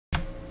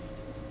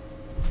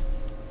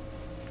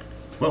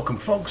Welcome,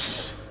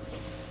 folks,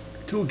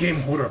 to a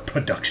GameHorder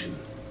production.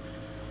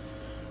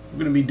 We're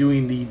going to be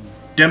doing the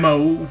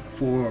demo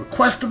for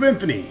Quest of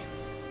Infamy.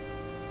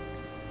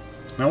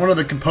 Now, one of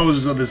the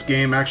composers of this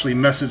game actually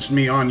messaged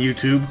me on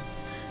YouTube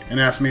and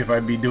asked me if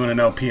I'd be doing an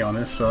LP on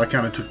this, so I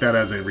kind of took that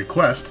as a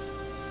request.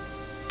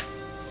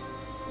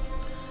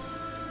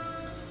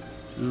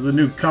 This is the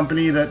new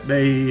company that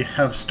they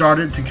have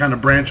started to kind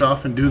of branch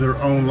off and do their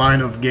own line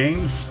of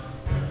games,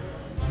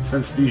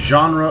 since the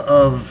genre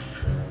of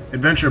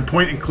adventure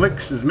point and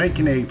clicks is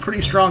making a pretty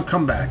strong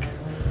comeback.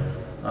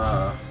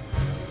 A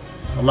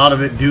lot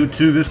of it due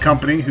to this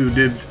company who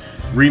did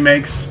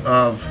remakes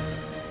of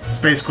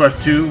Space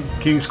Quest 2,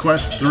 King's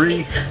Quest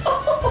 3.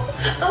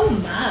 Oh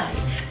my!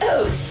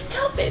 Oh,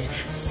 stop it!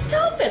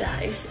 Stop it,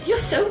 Ice! You're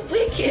so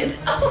wicked!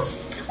 Oh,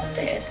 stop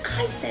it!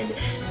 I said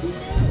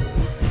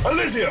no.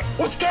 Alicia,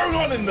 what's going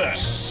on in there?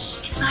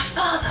 Shh! It's my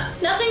father.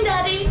 Nothing,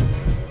 Daddy.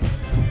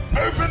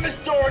 Open this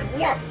door at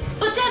once!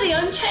 But Daddy,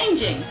 I'm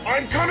changing.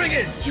 I'm coming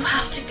in! You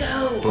have to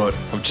go. But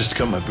I've just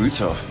got my boots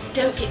off.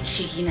 Don't get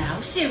cheeky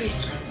now.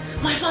 Seriously.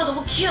 My father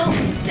will kill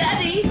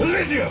Daddy.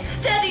 Alicia!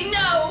 Daddy,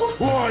 no!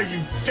 Why,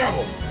 you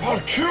devil! I'll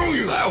kill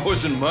you! That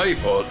wasn't my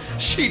fault.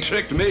 She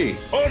tricked me.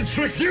 I'll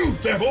trick you,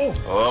 devil!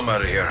 Oh, I'm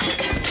out of here.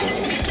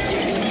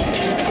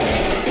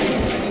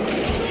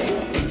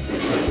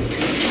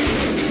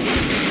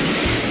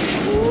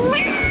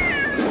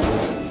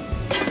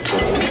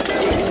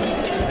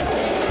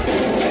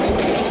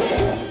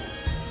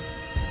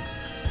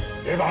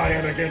 If I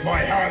ever get my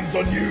hands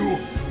on you!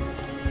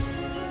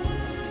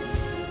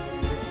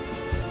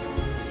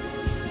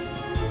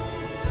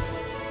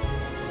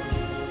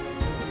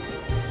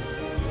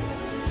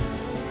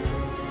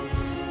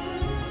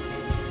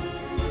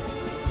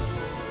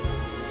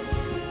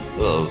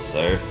 Hello,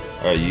 sir.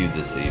 How are you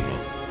this evening?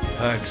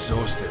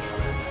 Exhausted,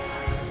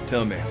 friend.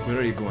 Tell me, where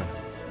are you going?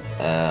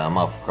 I'm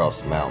off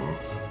across the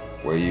mountains.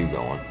 Where are you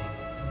going?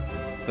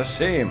 The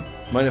same.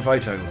 Mind if I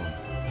tag along?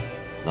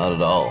 Not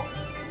at all.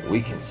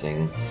 We can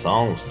sing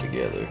songs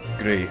together.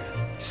 Great.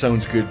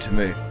 Sounds good to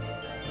me.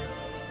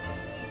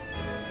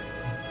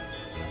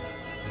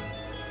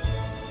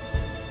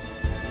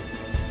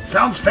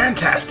 Sounds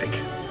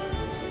fantastic.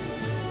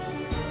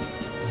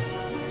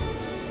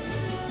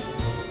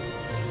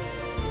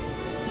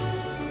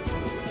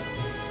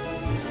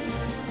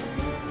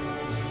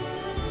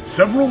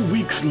 Several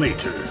weeks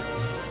later,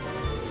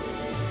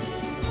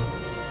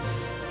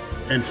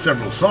 and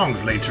several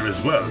songs later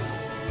as well.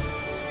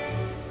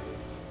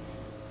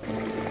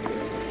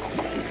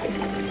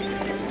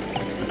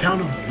 The town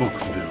of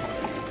Volksville.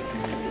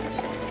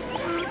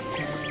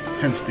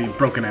 Hence the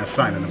broken-ass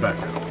sign in the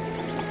background.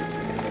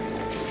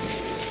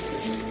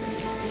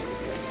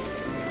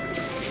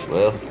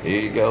 Well,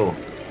 here you go.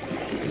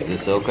 Is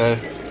this okay?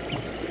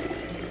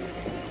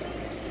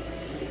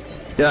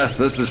 Yes,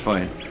 this is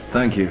fine.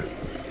 Thank you.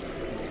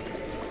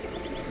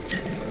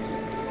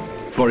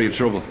 For your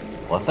trouble.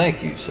 Well,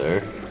 thank you,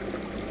 sir.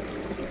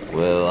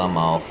 Well, I'm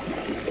off.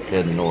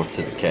 Heading north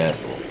to the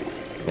castle.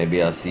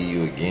 Maybe I'll see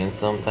you again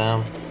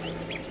sometime?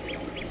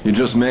 You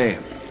just may.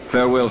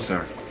 Farewell,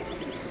 sir.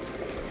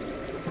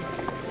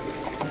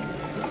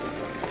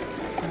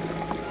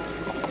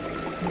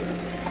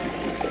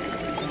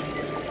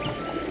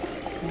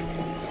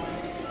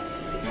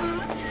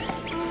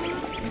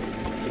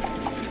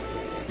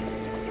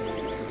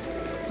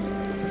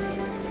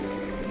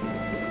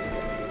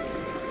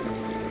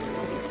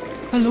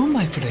 Hello,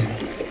 my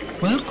friend.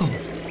 Welcome.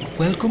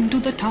 Welcome to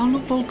the town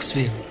of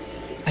Volksville.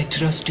 I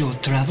trust your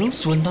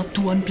travels were not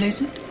too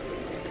unpleasant?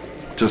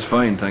 Just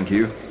fine, thank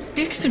you.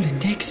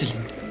 Excellent,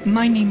 excellent.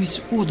 My name is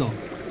Udo.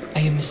 I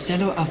am a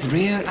seller of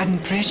rare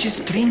and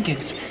precious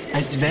trinkets,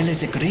 as well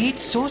as a great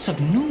source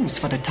of news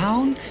for the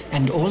town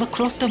and all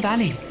across the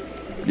valley.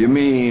 You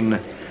mean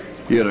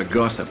you're a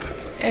gossip?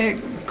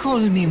 Call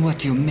me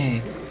what you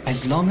may,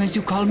 as long as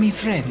you call me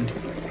friend.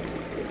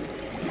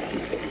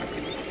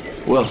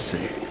 We'll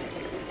see.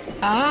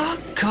 Ah,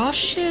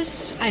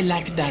 cautious. I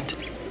like that.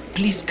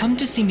 Please come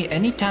to see me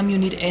anytime you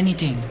need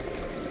anything.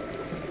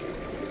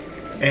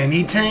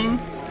 Anything?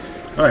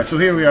 Alright, so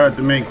here we are at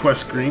the main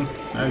quest screen.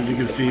 As you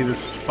can see,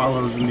 this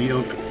follows in the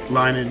ilk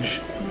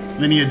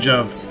lineage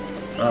of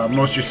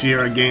most of your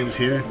Sierra games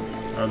here.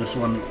 This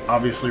one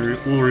obviously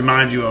will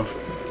remind you of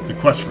the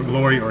Quest for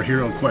Glory or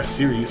Hero Quest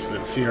series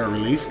that Sierra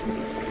released.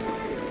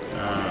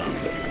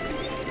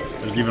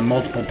 There's even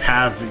multiple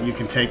paths that you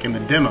can take in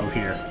the demo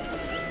here.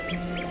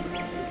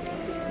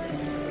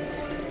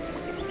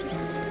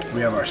 We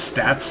have our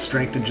stats: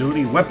 strength,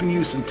 agility, weapon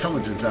use,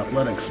 intelligence,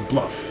 athletics,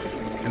 bluff,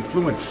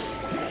 influence,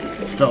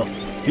 stealth,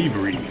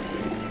 thievery.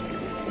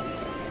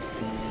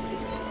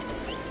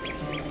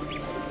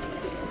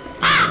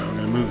 I'm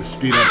going to move the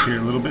speed up here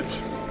a little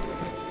bit.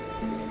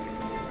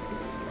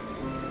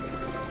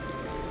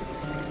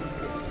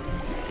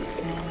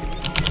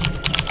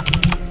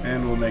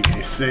 And we'll make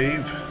a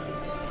save.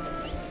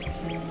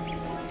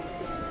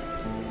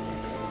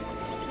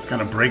 This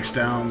kind of breaks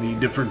down the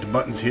different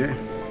buttons here.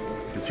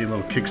 You can see a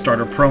little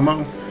Kickstarter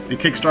promo. The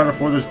Kickstarter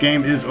for this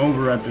game is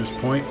over at this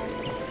point.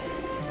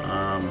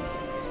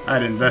 I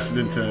had invested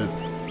into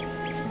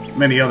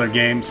many other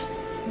games.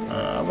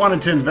 I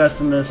wanted to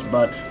invest in this,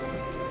 but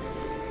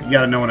you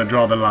gotta know when to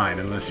draw the line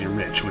unless you're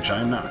rich, which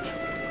I am not.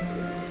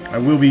 I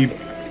will be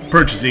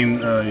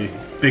purchasing a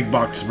big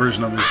box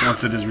version of this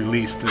once it is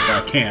released, if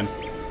I can.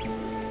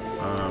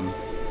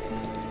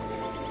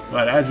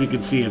 But as you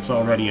can see, it's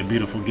already a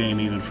beautiful game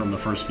even from the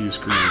first few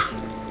screens.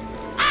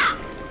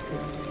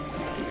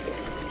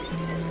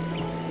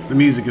 The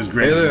music is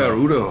great. Hey as there,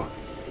 well. Udo.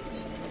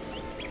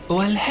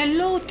 Well,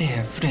 hello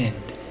there, friend.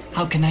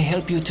 How can I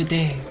help you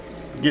today?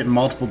 Getting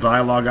multiple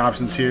dialogue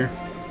options here.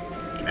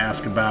 You can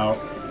ask about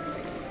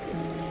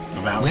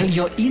the valley. Well,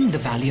 you're in the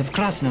Valley of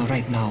Krasna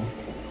right now.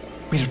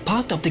 We're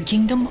part of the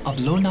Kingdom of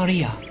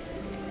Lonaria.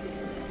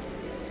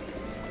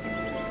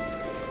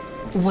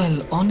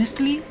 Well,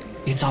 honestly,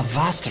 it's a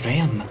vast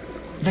realm.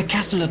 The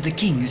castle of the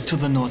king is to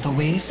the north a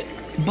ways,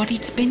 but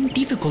it's been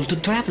difficult to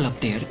travel up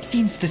there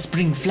since the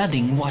spring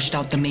flooding washed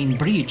out the main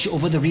bridge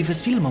over the river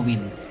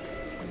Silmawin.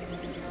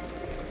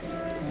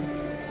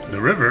 The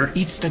river?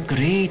 It's the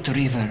Great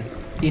River.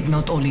 It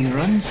not only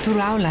runs through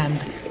our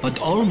land, but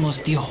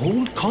almost the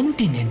whole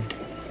continent.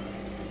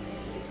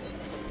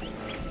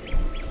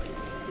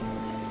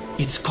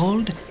 It's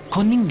called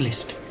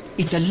Koninglist.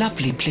 It's a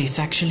lovely place,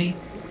 actually.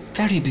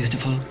 Very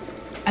beautiful.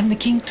 And the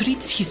king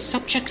treats his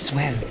subjects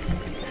well.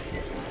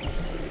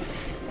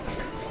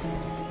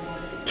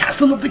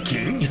 Castle of the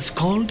King? It's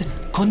called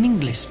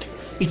Koninglist.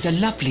 It's a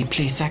lovely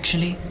place,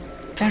 actually.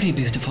 Very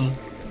beautiful.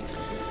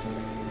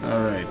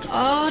 Alright.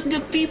 Ah, the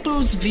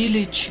people's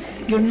village.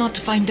 You'll not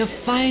find a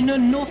finer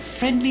nor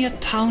friendlier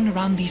town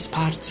around these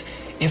parts.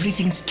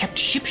 Everything's kept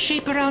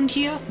shipshape around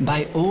here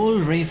by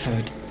old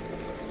Rayford.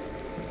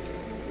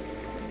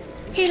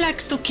 He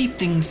likes to keep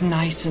things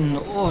nice and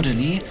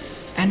orderly,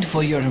 and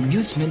for your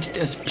amusement,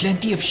 there's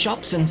plenty of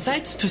shops and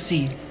sights to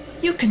see.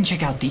 You can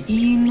check out the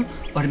inn,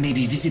 or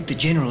maybe visit the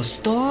general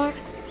store.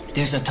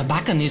 There's a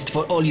tobacconist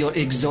for all your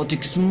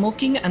exotic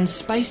smoking and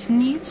spice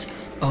needs.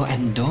 Oh,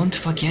 and don't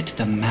forget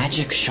the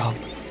magic shop.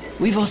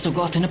 We've also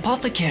got an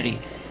apothecary,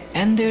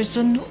 and there's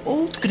an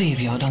old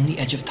graveyard on the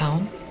edge of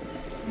town.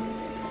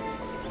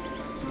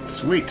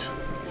 Sweet.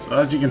 So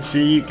as you can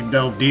see, you can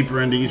delve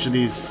deeper into each of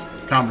these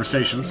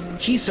conversations.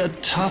 He's a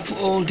tough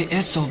old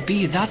SOB,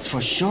 that's for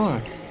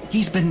sure.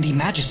 He's been the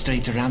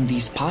magistrate around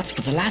these parts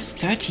for the last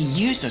 30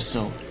 years or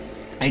so.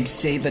 I'd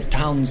say the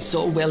town's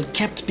so well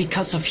kept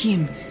because of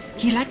him.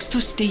 He likes to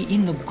stay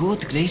in the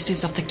good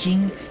graces of the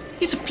king.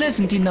 He's a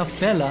pleasant enough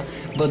fella,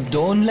 but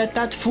don't let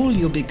that fool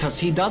you because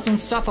he doesn't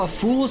suffer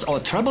fools or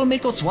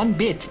troublemakers one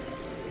bit.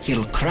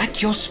 He'll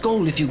crack your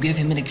skull if you give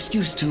him an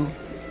excuse to.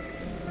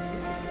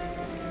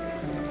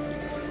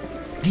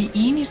 The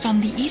inn is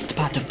on the east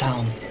part of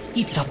town.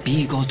 It's a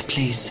big old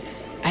place.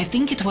 I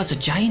think it was a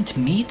giant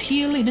meat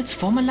hill in its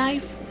former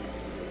life.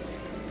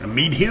 A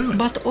meat hill?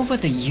 But over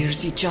the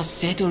years it just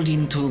settled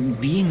into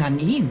being an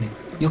inn.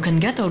 You can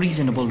get a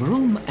reasonable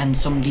room and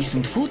some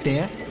decent food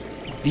there.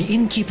 The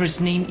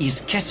innkeeper's name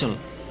is Kessel.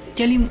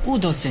 Tell him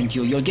Udo sent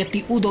you, you'll get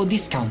the Udo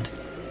discount.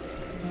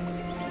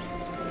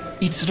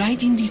 It's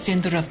right in the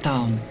center of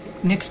town,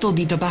 next to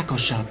the tobacco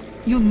shop.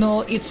 You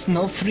know, it's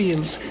no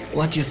frills.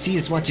 What you see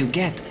is what you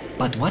get.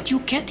 But what you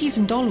get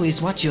isn't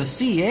always what you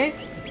see, eh?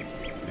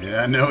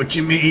 Yeah, I know what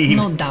you mean.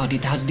 No doubt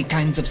it has the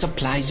kinds of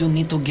supplies you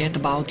need to get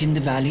about in the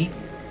valley.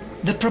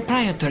 The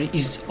proprietor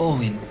is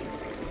Owen.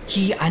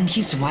 He and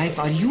his wife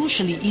are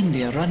usually in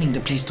there running the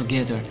place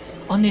together.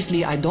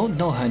 Honestly, I don't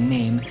know her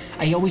name.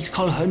 I always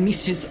call her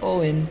Mrs.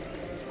 Owen.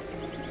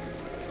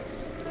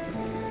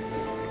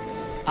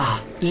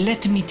 Ah,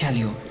 let me tell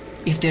you.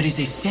 If there is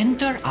a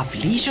center of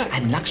leisure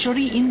and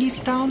luxury in this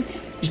town,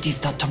 it is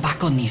the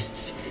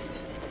tobacconists.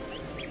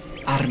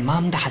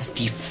 Armand has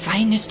the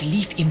finest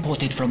leaf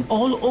imported from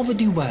all over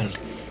the world.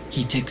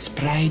 He takes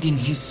pride in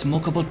his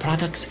smokable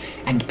products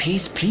and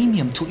pays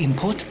premium to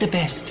import the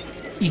best.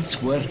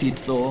 It's worth it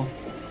though.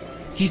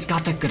 He's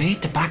got a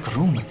great back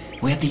room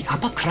where the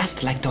upper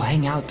crust like to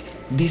hang out,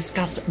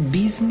 discuss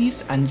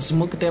business and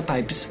smoke their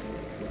pipes.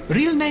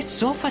 Real nice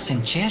sofas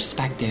and chairs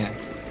back there.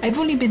 I've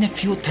only been a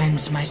few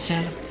times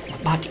myself,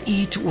 but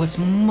it was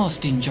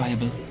most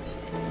enjoyable.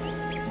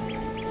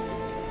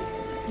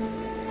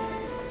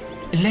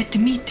 Let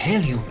me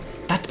tell you,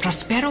 that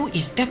Prospero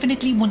is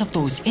definitely one of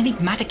those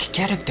enigmatic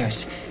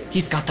characters.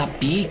 He's got a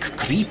big,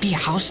 creepy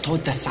house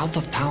toward the south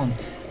of town.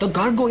 The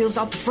gargoyles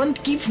out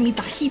front give me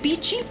the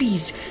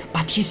heebie-jeebies,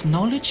 but his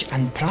knowledge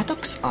and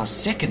products are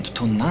second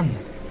to none.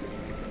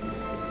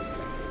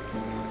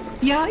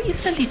 Yeah,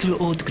 it's a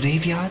little old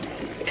graveyard.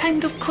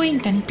 Kind of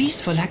quaint and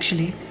peaceful,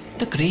 actually.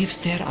 The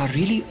graves there are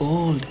really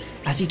old,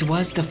 as it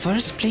was the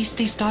first place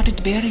they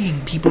started burying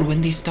people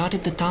when they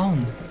started the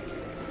town.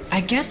 I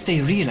guess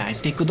they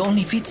realized they could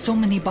only fit so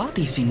many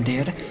bodies in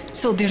there,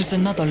 so there's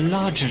another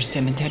larger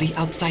cemetery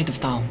outside of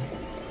town.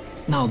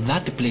 Now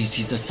that place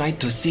is a sight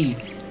to see.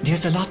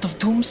 There's a lot of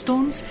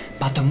tombstones,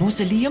 but the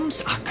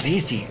mausoleums are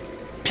crazy.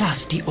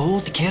 Plus, the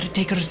old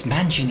caretaker's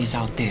mansion is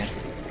out there.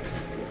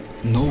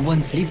 No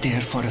one's lived there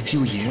for a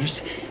few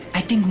years.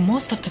 I think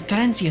most of the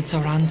transients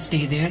around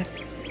stay there.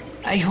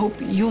 I hope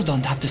you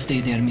don't have to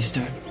stay there,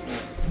 mister.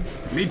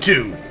 Me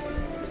too.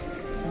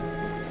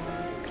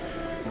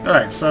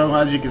 Alright, so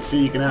as you can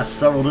see, you can ask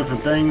several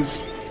different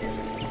things.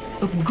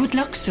 Good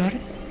luck, sir.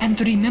 And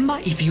remember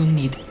if you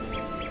need...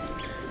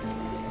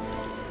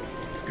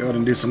 Let's go ahead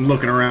and do some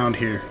looking around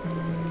here.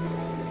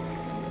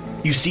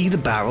 You see the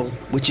barrel,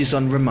 which is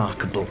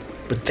unremarkable,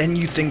 but then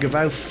you think of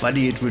how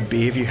funny it would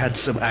be if you had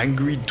some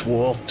angry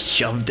dwarf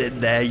shoved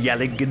in there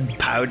yelling and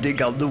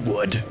pounding on the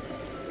wood.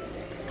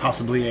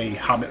 Possibly a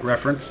Hobbit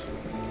reference.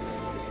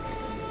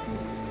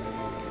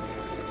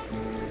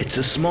 It's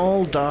a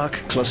small, dark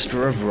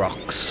cluster of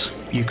rocks.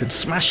 You could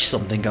smash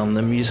something on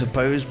them, you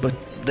suppose, but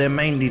they're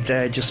mainly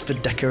there just for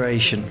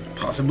decoration.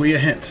 Possibly a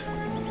hint.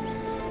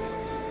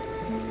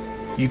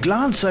 You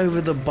glance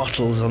over the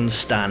bottles on the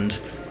stand.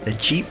 They're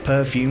cheap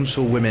perfumes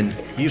for women.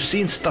 You've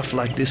seen stuff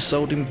like this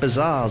sold in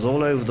bazaars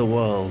all over the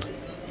world.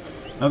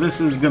 Now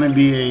this is going to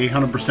be a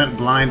 100%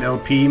 blind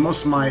LP.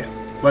 Most of my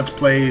Let's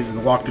Plays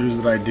and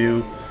walkthroughs that I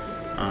do,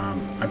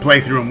 I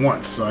play through them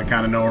once, so I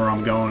kind of know where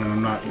I'm going and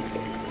I'm not...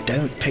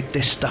 Don't pick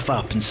this stuff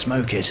up and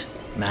smoke it,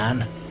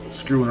 man.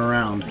 Screwing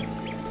around.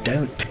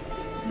 Don't pick...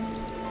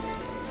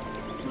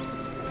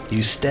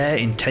 You stare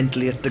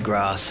intently at the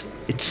grass.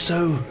 It's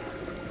so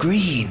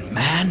green,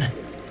 man.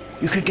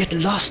 You could get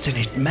lost in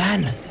it,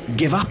 man.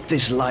 Give up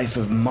this life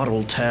of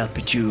moral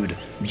turpitude.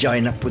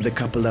 Join up with a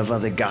couple of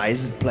other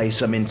guys that play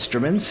some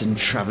instruments and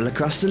travel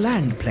across the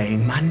land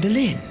playing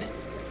mandolin.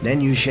 Then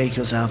you shake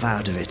yourself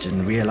out of it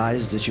and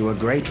realize that you are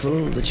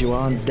grateful that you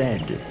aren't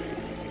dead.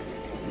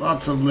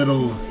 Lots of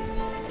little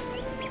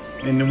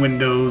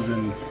innuendos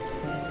and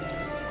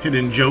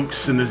hidden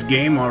jokes in this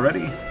game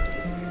already.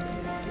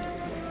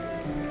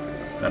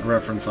 That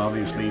reference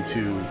obviously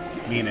to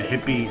being a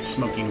hippie,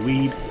 smoking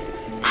weed,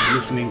 and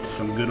listening to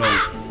some good old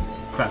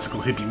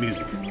classical hippie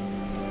music.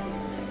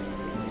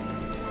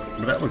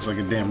 But that looks like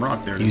a damn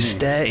rock there to me. You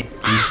stare.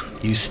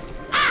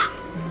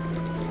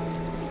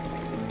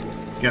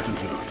 Guess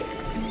it's not.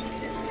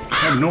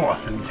 Head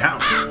north in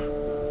town.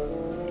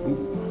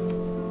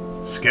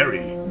 Ooh.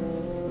 Scary.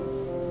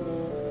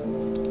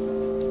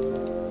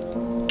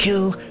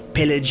 Kill,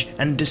 pillage,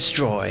 and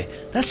destroy.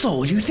 That's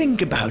all you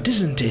think about,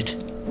 isn't it?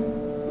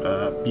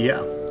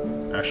 Yeah.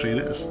 Actually, it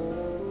is.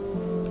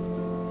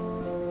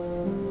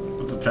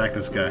 Let's attack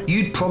this guy.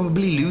 You'd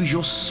probably lose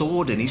your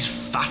sword in his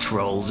fat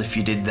rolls if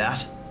you did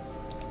that.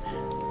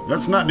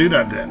 Let's not do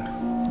that then.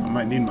 I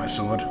might need my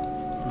sword.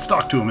 Let's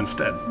talk to him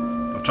instead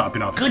of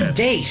chopping off his head. Good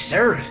day,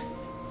 sir.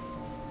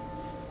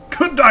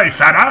 Good day,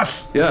 fat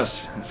ass!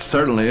 Yes, it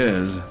certainly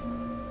is.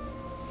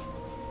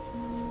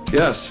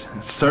 Yes,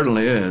 it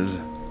certainly is.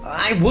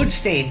 I would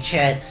stay and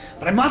chat,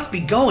 but I must be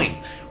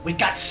going. We've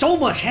got so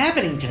much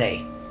happening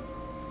today.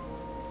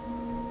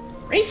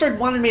 Rayford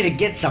wanted me to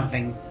get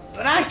something,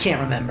 but I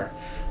can't remember.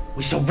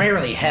 We so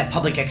rarely have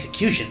public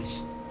executions.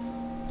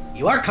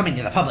 You are coming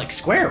to the public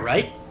square,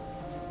 right?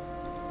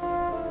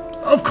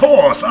 Of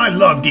course, I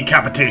love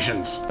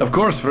decapitations. Of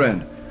course,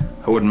 friend.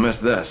 I wouldn't miss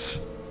this.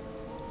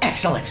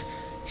 Excellent.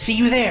 See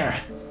you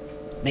there.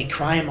 May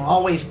crime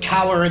always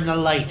cower in the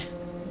light.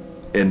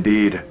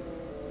 Indeed.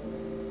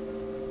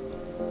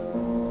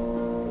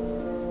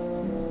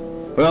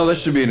 Well,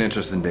 this should be an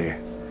interesting day.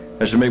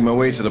 I should make my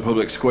way to the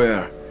public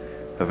square.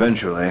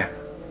 Eventually.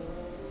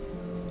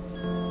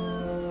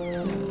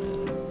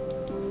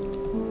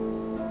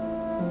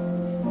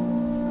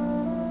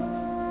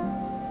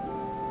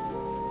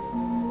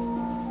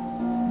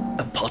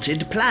 A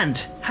potted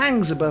plant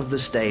hangs above the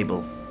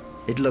stable.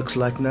 It looks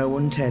like no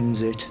one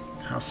tends it.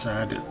 How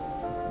sad.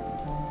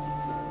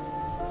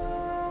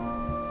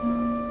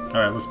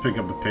 Alright, let's pick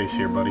up the pace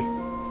here, buddy.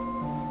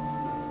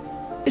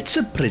 It's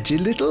a pretty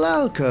little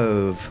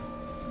alcove.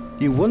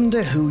 You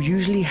wonder who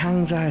usually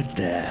hangs out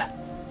there.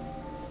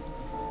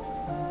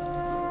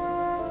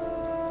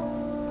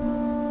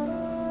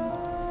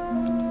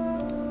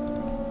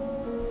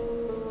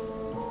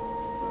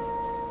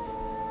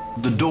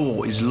 The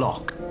door is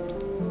locked.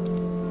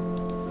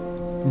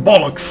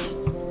 Bollocks!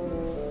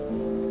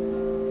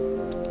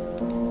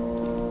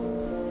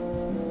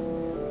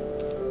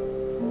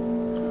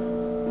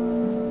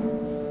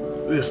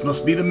 This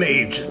must be the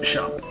mage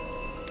shop.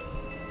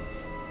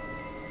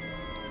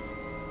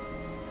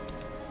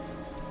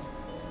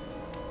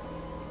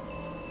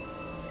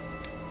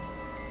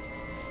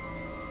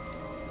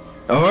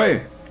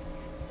 Ahoy!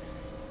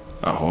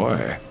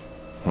 Ahoy.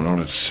 We're not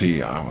at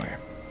sea, are we?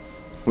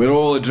 We're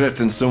all adrift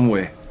in some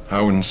way.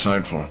 How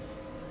insightful.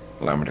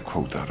 Allow me to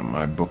quote that in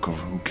my book of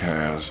Who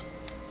Cares.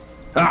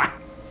 Ah!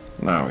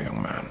 Now,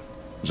 young man,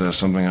 is there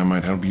something I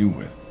might help you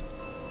with?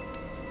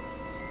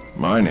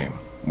 My name?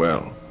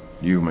 Well,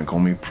 you may call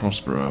me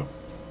Prospero.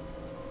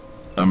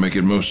 I make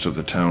it most of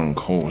the town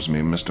calls me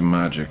Mr.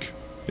 Magic.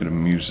 It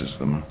amuses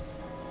them.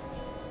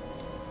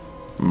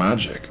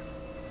 Magic?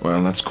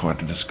 Well, that's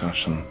quite a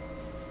discussion.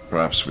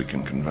 Perhaps we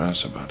can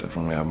converse about it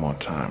when we have more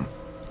time.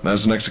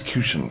 There's an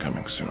execution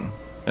coming soon,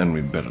 and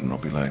we'd better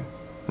not be late.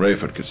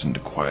 Rayford gets into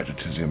quite a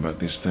tizzy about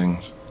these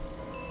things.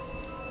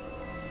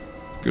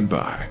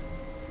 Goodbye.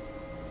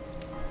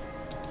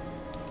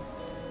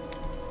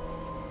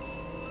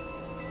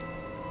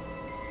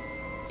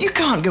 You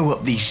can't go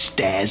up these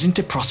stairs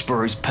into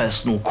Prospero's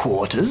personal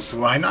quarters.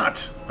 Why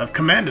not? I've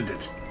commanded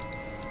it.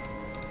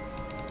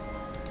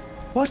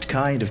 What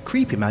kind of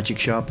creepy magic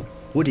shop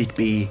would it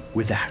be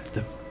without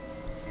them?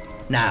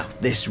 Now,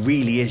 this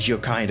really is your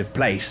kind of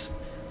place.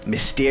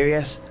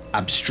 Mysterious,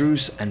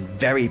 abstruse, and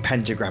very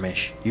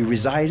pentagramish. You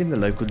reside in the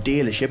local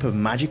dealership of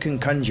magic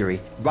and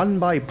conjury, run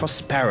by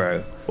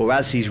Prospero, or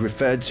as he's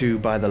referred to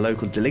by the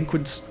local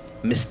delinquents,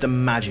 Mr.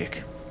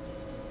 Magic.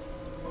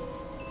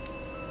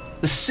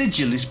 The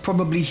sigil is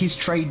probably his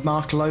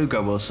trademark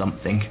logo or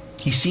something.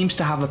 He seems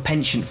to have a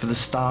penchant for the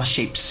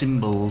star-shaped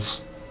symbols.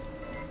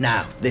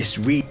 Now, this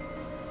You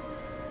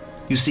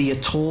see a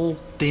tall,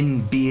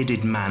 thin,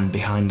 bearded man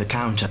behind the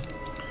counter.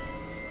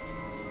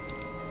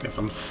 Got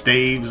some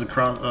staves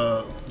across,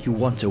 You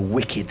want a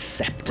wicked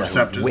scepter,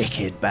 Scepters.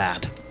 wicked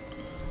bad.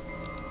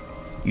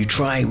 You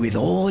try with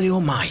all your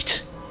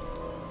might.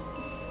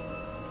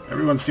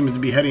 Everyone seems to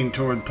be heading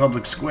toward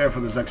public square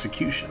for this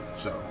execution,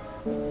 so...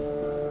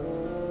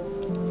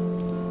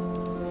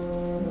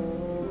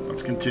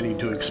 let's continue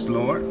to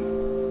explore.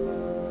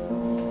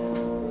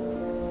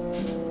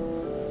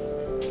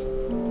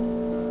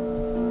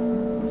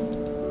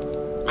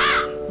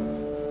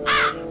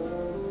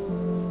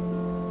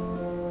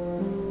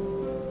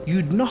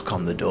 You'd knock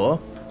on the door,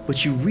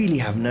 but you really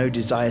have no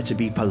desire to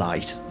be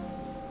polite.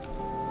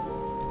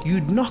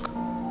 You'd knock...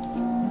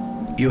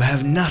 You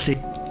have nothing...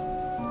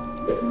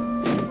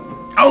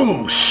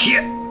 Oh,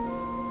 shit!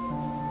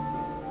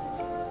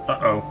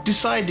 Uh-oh.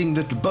 Deciding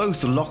that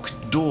both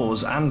locked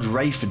doors and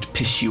Rayford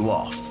piss you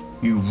off,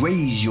 you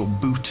raise your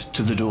boot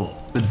to the door.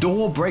 The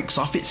door breaks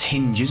off its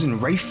hinges and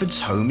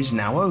Rayford's home is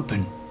now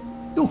open.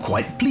 You're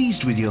quite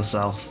pleased with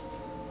yourself.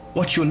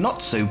 What you're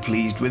not so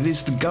pleased with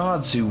is the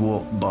guards who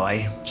walk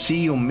by,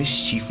 see your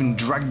mischief and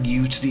drag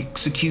you to the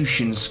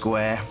execution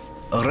square.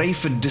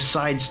 Rayford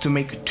decides to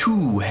make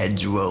 2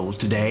 heads roll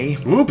today.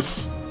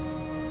 Whoops!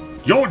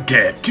 You're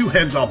dead. 2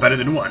 heads are better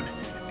than 1.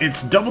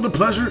 It's double the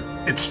pleasure,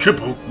 it's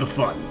triple the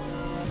fun.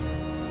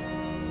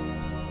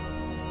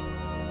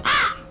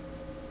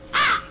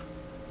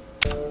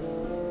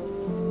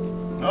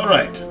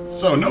 Alright,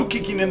 so no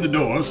kicking in the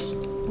doors.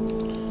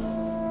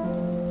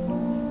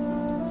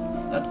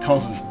 That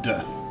causes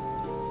death.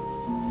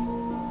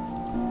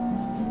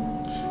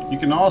 You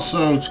can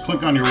also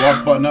click on your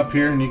walk button up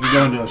here and you can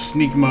go into a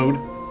sneak mode.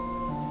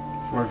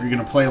 Or if you're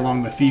going to play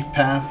along the thief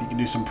path, you can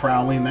do some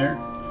prowling there.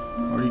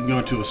 Or you can go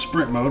into a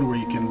sprint mode where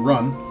you can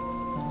run.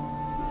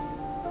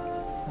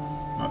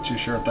 Not too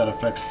sure if that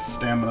affects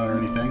stamina or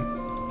anything.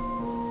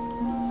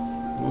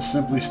 We'll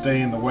simply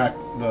stay in the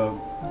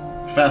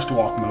fast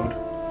walk mode.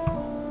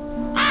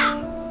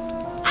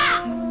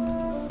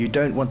 You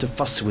don't want to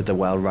fuss with the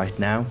well right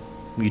now.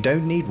 You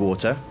don't need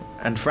water.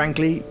 And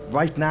frankly,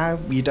 right now,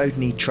 you don't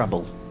need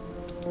trouble.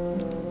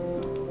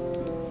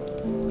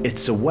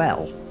 It's a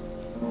well.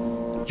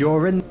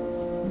 You're in...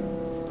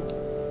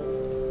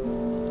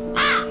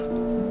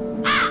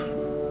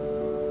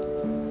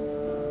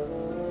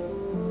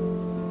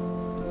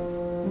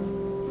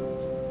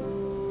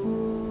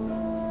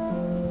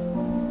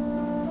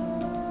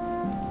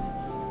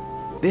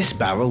 This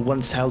barrel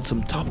once held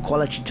some top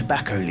quality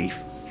tobacco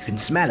leaf. You can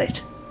smell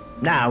it.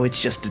 Now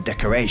it's just a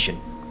decoration.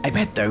 I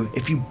bet though,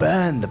 if you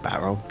burn the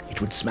barrel,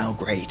 it would smell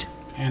great.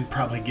 And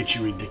probably get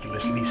you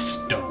ridiculously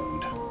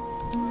stoned.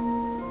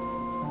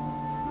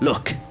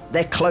 Look,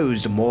 they're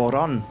closed,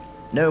 moron.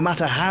 No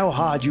matter how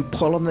hard you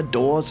pull on the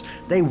doors,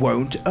 they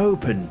won't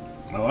open.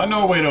 Well, I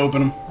know a way to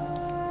open them.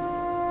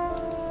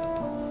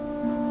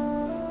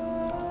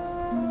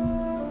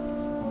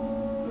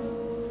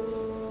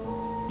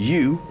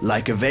 You,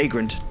 like a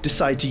vagrant,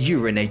 decide to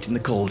urinate in the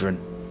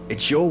cauldron.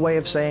 It's your way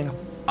of saying,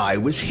 I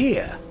was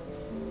here.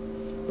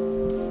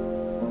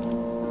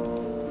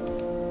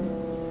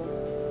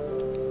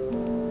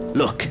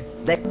 Look,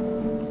 they...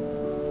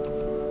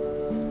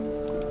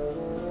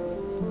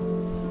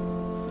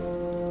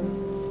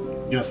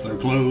 Guess they're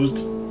closed.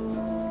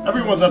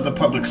 Everyone's at the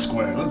public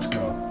square. Let's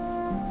go.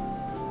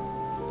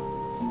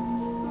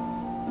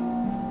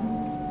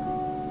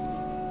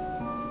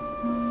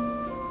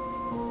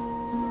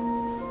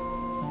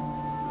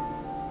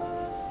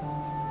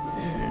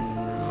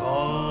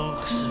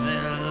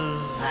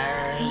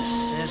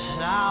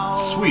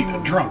 Sweet,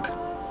 a drunk.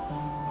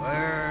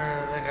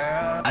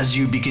 As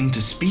you begin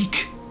to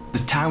speak, the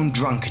town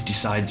drunk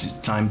decides it's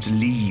time to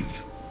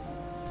leave.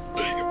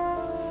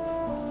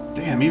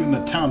 Damn, even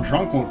the town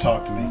drunk won't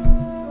talk to me.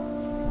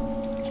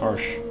 It's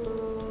harsh.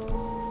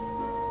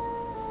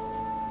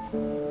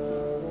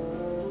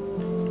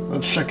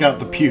 Let's check out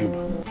the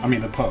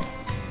the pub.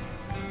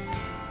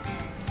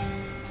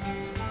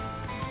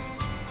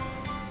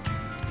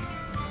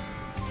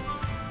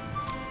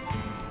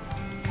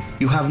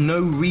 You have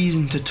no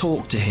reason to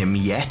talk to him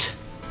yet.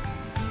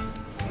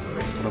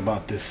 What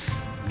about this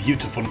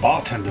beautiful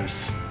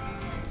bartenders?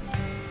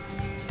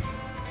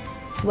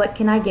 What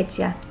can I get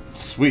ya?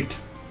 Sweet.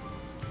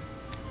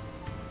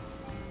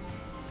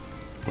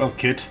 Well,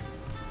 Kit.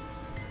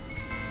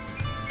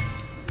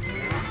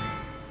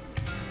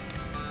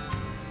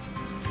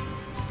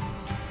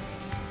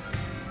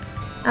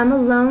 I'm a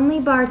lonely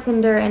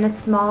bartender in a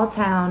small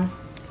town.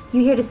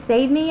 You here to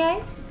save me,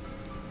 eh?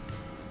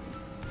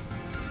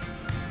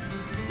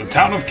 The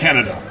town of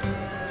Canada.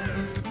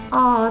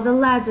 Aw, the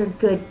lads are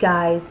good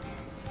guys.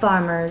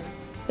 Farmers.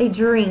 They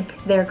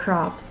drink their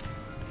crops.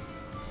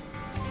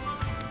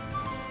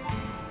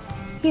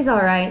 He's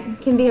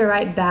alright. Can be a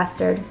right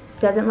bastard.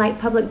 Doesn't like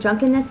public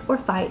drunkenness or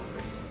fights.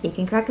 He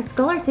can crack a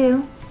skull or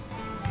two.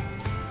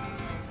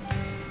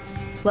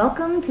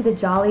 Welcome to the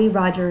Jolly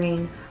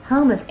Rogering,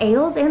 home of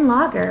ales and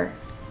lager.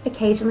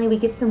 Occasionally we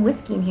get some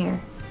whiskey in here.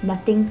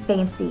 Nothing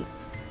fancy.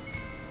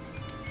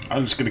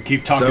 I'm just gonna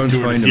keep talking Sounds to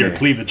her to fine see to her me.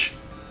 cleavage.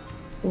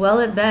 Well,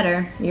 it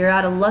better. You're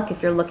out of luck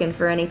if you're looking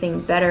for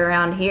anything better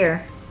around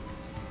here.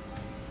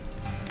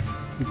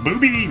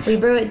 Boobies! We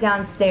brew it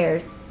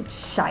downstairs.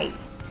 It's shite.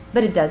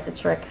 But it does the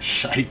trick.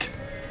 Shite.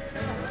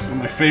 It's one of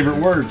my favorite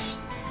words.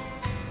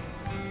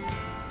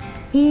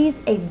 He's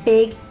a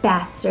big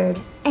bastard,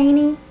 ain't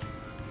he?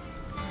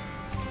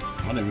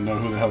 I don't even know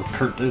who the hell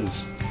Kurt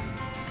is.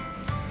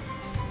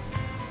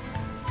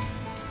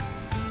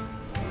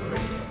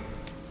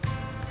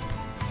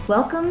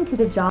 Welcome to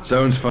the job.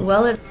 Sounds fun.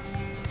 Well, it.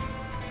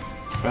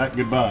 Back,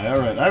 goodbye.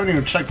 Alright, I haven't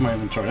even checked my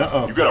inventory.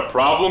 Uh-oh. You got a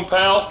problem,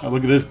 pal? Oh,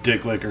 look at this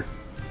dick licker.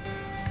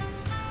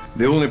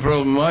 The only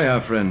problem I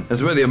have, friend,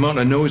 is with the amount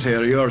of nose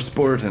hair you're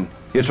sporting.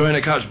 You're trying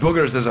to catch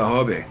boogers as a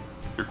hobby.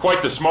 You're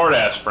quite the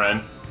smartass,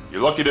 friend.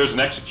 You're lucky there's an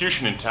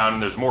execution in town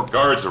and there's more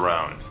guards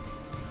around.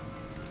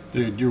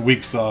 Dude, you're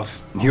weak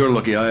sauce. You're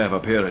lucky I have a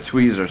pair of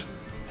tweezers.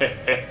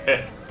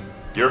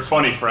 You're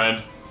funny,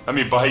 friend. Let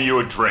me buy you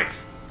a drink.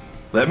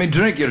 Let me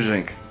drink your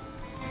drink.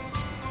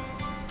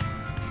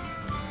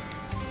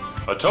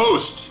 A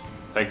toast!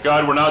 Thank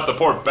God we're not the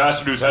poor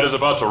bastard whose head is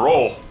about to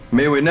roll.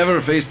 May we never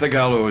face the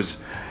gallows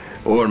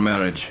or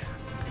marriage.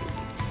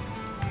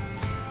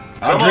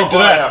 I'll Come drink on to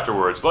by that.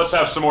 afterwards. Let's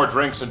have some more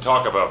drinks and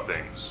talk about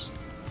things.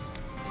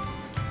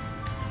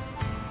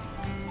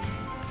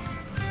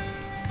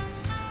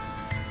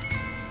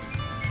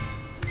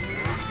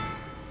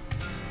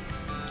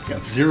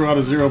 Got 0 out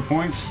of 0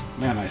 points?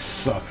 Man, I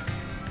suck.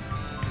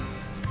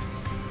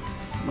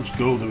 How much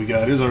gold do we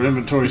got? Here's our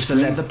inventory It's a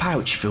screen. leather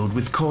pouch filled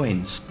with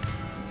coins.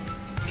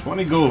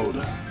 20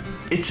 gold.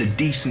 It's a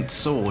decent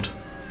sword.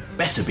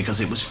 Better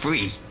because it was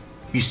free.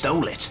 You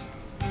stole it.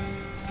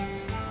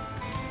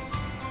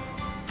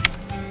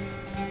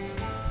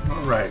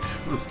 Alright,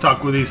 let's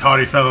talk with these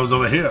hardy fellows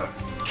over here.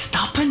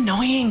 Stop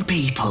annoying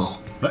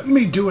people. Let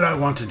me do what I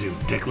want to do,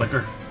 dick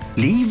licker.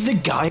 Leave the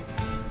guy.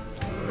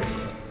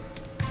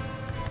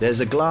 There's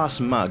a glass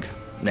mug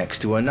next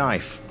to a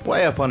knife,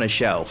 way up on a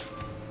shelf.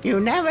 You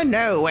never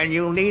know when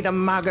you'll need a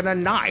mug and a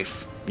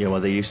knife, your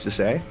mother used to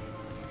say.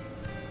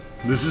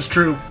 This is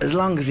true. As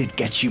long as it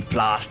gets you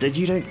plastered,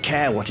 you don't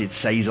care what it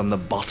says on the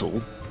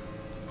bottle.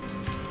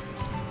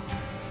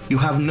 You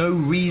have no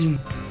reason.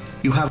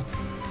 You have.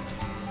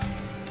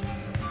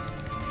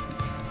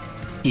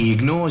 He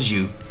ignores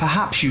you.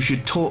 Perhaps you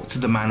should talk to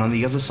the man on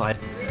the other side.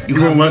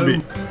 You won't let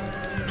me.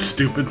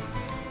 Stupid.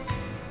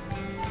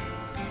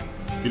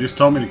 You just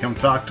told me to come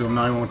talk to him,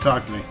 now he won't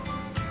talk to me.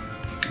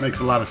 Makes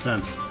a lot of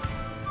sense.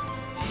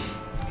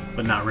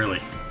 But not really.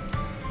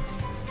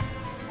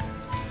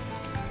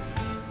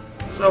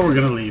 So we're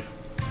gonna leave.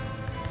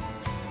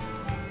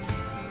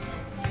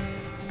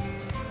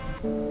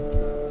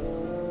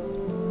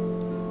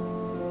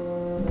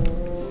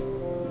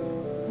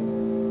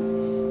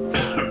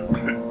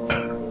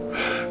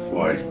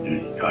 Why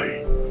did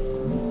I?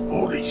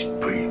 All these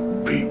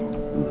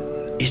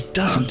people. It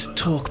doesn't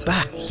talk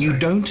back. You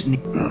don't need.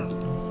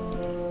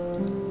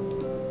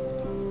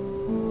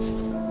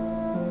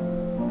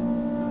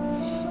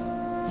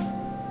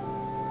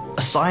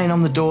 A sign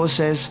on the door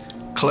says,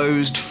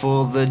 closed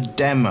for the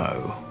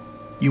demo.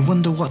 You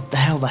wonder what the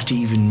hell that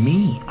even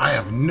means. I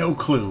have no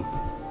clue.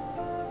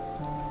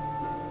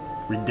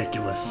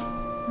 Ridiculous.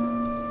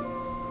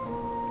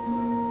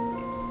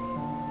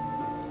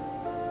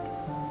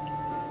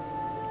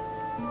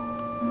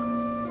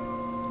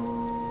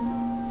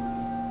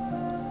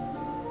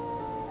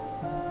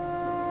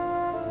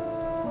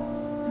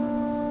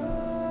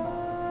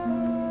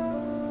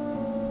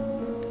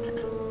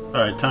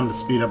 Alright, time to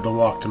speed up the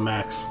walk to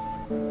max.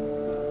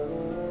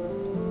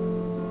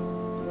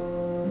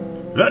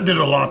 That did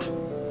a lot.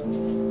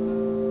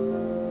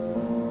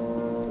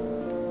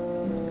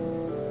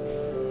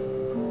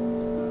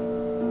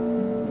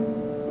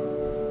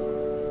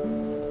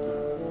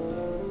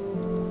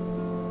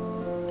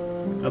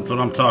 That's what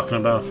I'm talking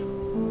about.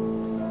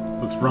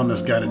 Let's run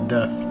this guy to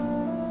death.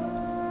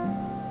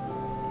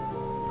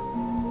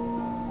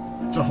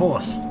 It's a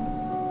horse.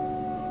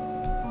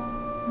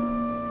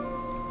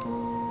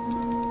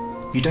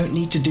 You don't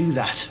need to do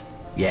that.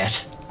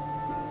 Yet.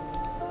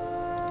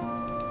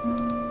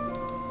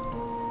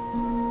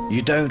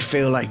 You don't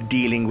feel like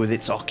dealing with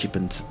its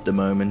occupants at the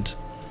moment.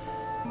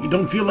 You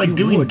don't feel like You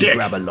doing would dick.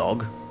 grab a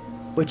log,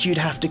 but you'd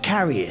have to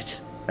carry it,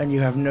 and you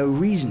have no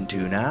reason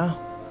to now.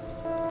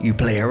 You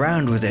play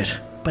around with it,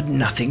 but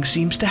nothing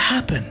seems to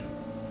happen.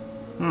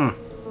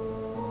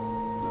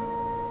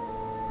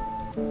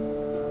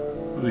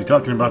 Was he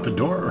talking about the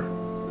door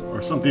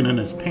or something in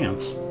his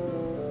pants?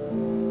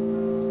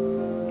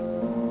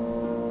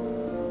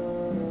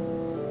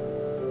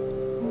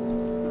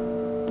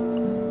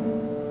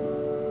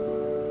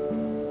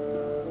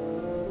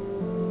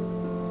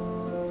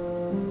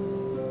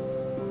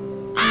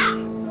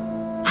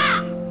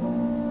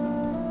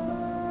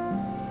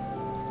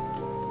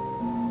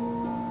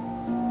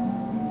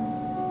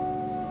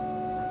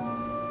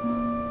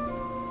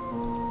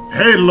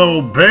 Hey,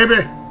 little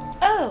baby!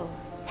 Oh,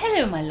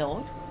 hello, my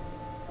lord.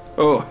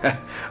 Oh,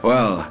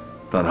 well,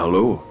 then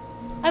hello.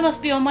 I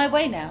must be on my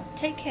way now.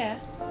 Take care.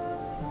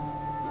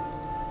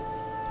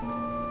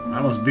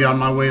 I must be on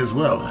my way as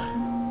well.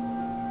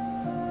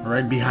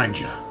 Right behind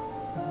you.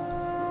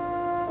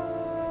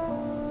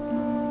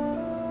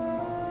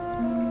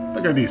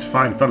 Look at these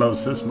fine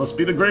fellows. This must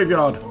be the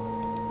graveyard.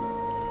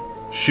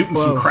 Shooting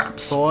some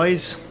craps.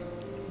 Boys,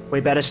 we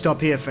better stop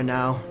here for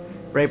now.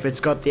 Rayford's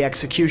got the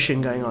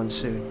execution going on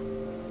soon.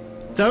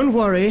 Don't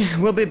worry,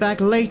 we'll be back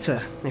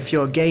later if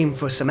you're game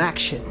for some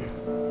action.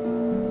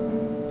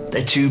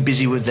 They're too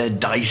busy with their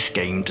dice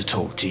game to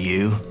talk to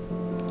you.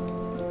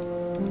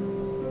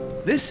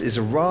 This is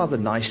a rather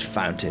nice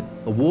fountain.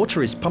 The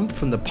water is pumped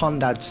from the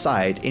pond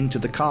outside into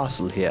the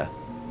castle here.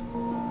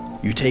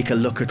 You take a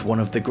look at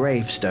one of the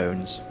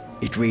gravestones.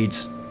 It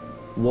reads,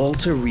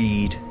 Walter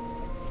Reed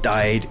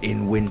died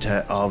in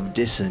winter of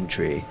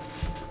dysentery.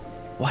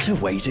 What a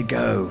way to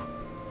go.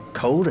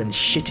 Cold and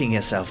shitting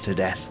yourself to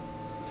death.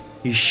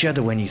 You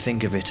shudder when you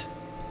think of it.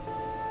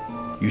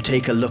 You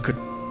take a look at...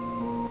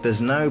 There's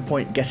no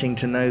point getting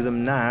to know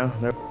them now.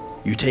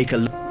 You take a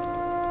look...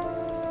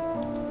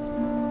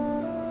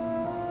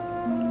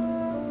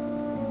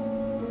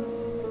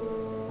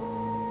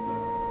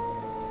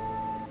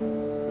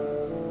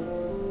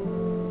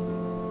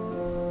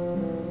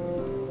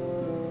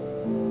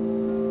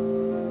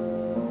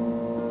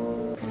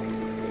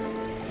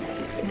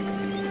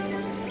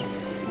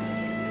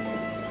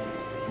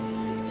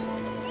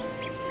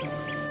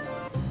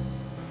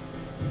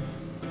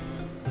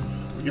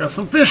 We got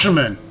some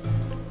fishermen.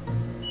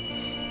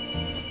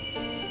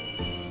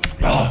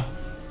 Ah,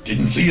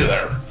 didn't see you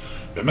there.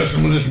 Been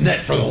messing with this net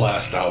for the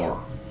last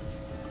hour.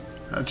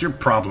 That's your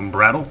problem,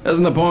 Brattle.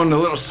 Isn't the pond a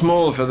little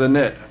small for the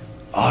net?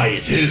 Aye,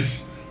 it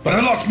is. But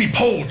I lost me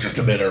pole just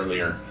a bit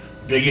earlier.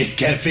 Biggest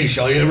catfish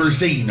I ever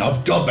seen.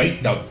 Up the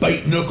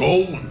bait in the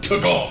goal and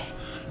took off.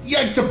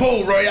 Yanked the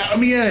pole right out of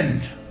me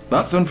end.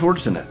 That's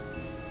unfortunate.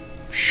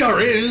 Sure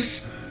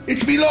is.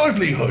 It's me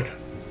livelihood.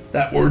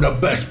 That were the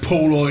best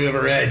pole I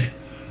ever had.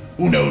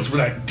 Who knows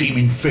where that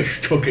demon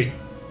fish took it?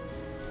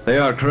 They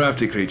are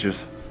crafty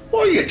creatures.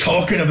 What are you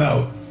talking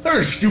about? They're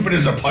as stupid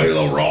as a pile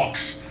of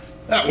rocks.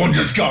 That one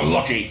just got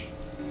lucky.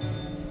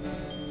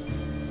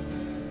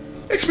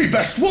 It's me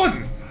best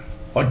one.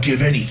 I'd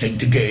give anything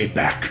to get it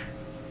back.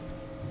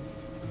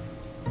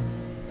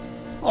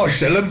 I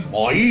sell 'em,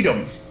 I eat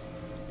 'em.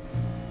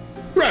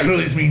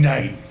 Rattle is me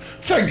name.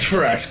 Thanks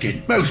for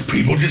asking. Most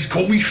people just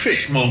call me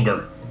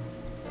Fishmonger.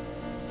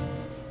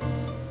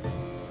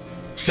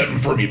 Something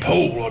for me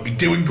pole, I'd be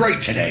doing great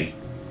today.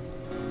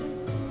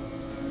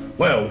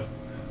 Well,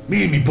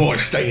 me and me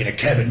boys stay in a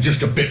cabin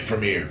just a bit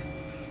from here.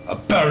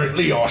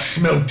 Apparently I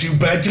smell too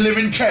bad to live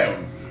in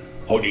town.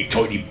 Hoity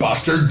toity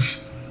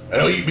bastards.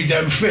 They'll eat me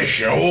damn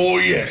fish, oh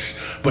yes,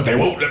 but they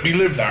won't let me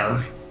live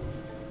there.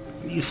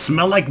 You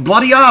smell like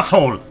bloody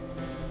asshole.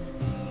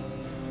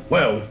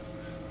 Well,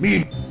 me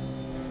and...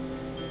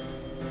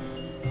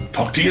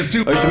 Talk to you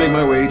soon. I should make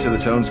my way to the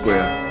town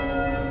square.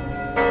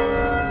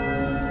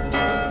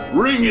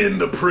 Bring in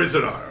the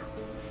prisoner.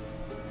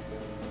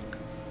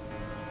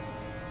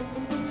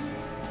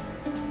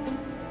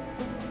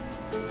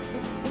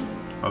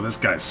 Oh, this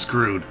guy's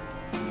screwed.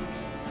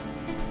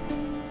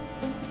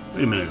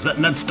 Wait a minute, is that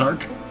Ned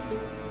Stark?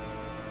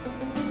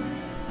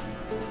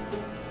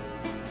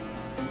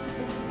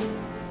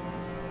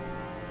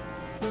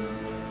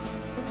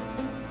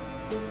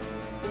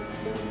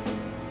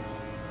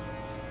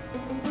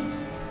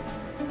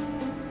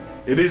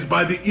 It is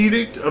by the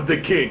edict of the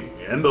king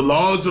and the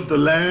laws of the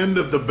land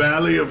of the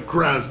Valley of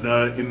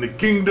Krasna in the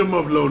kingdom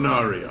of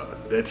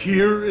Lonaria that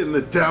here in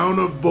the town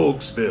of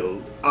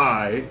Volksville,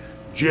 I,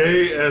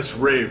 J.S.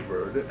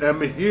 Rayford,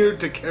 am here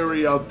to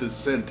carry out the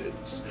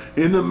sentence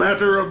in the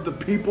matter of the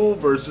people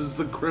versus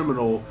the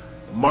criminal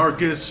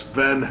Marcus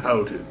Van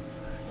Houten,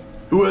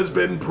 who has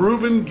been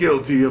proven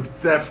guilty of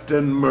theft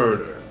and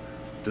murder.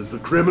 Does the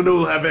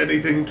criminal have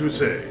anything to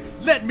say?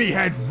 Let me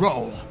head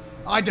roll.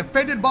 I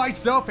defended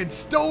myself and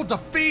stole to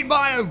feed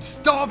my own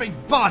starving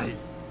body.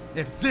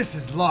 If this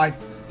is life,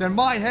 then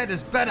my head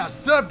is better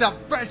served up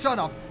fresh on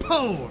a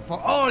pole for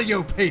all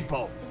you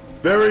people.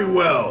 Very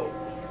well.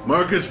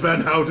 Marcus Van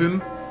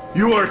Houten,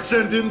 you are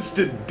sentenced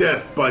to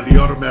death by the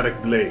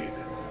automatic blade.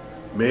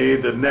 May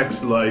the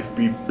next life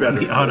be better.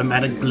 The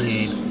automatic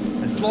blade.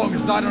 As long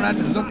as I don't have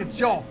to look at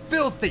your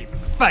filthy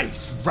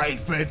face,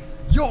 Rayford,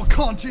 your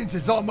conscience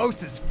is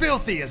almost as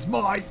filthy as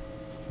my...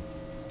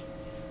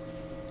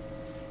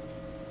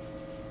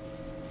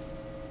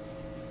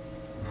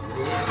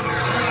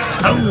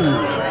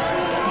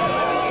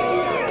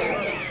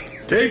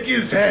 Take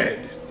his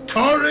head,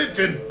 tar it,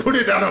 and put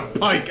it on a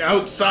pike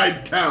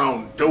outside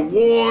town to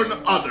warn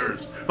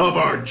others of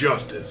our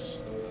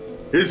justice.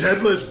 His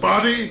headless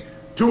body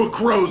to a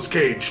crow's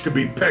cage to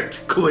be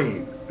pecked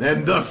clean.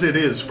 And thus it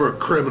is for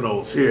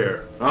criminals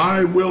here.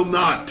 I will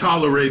not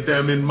tolerate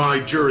them in my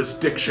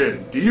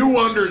jurisdiction. Do you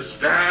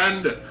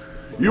understand?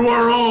 You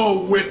are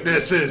all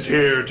witnesses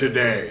here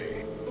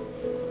today.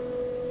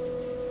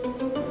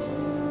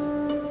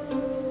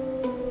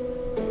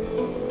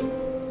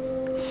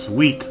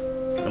 Sweet.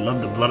 I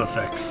love the blood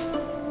effects.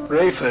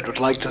 Rayford would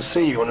like to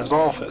see you in his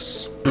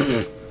office.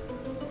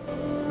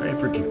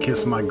 Rayford can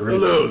kiss my grits.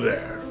 Hello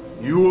there.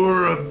 You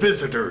are a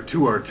visitor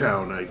to our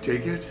town, I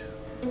take it?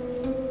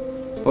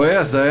 Oh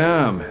yes, I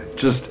am.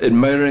 Just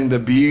admiring the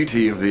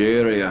beauty of the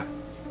area.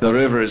 The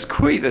river is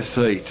quite a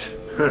sight.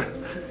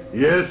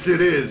 Yes,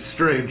 it is,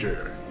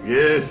 stranger.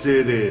 Yes,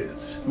 it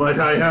is. Might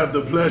I have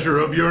the pleasure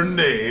of your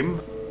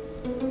name?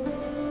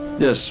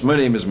 Yes, my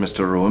name is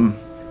Mr. Rowan.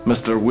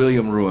 Mr.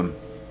 William Rowan.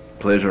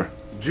 Pleasure.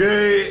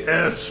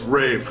 J.S.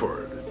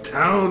 Rayford,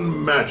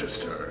 Town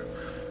Magister.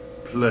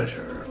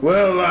 Pleasure.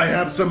 Well, I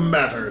have some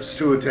matters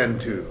to attend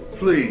to.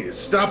 Please,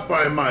 stop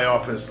by my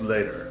office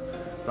later.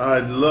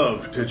 I'd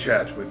love to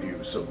chat with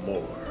you some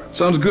more.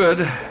 Sounds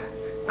good.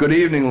 Good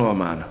evening,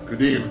 lawman.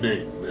 Good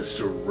evening,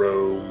 Mr.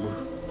 Rome.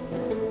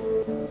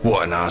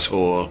 What an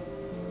asshole.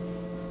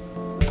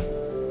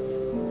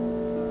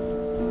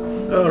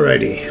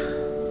 Alrighty.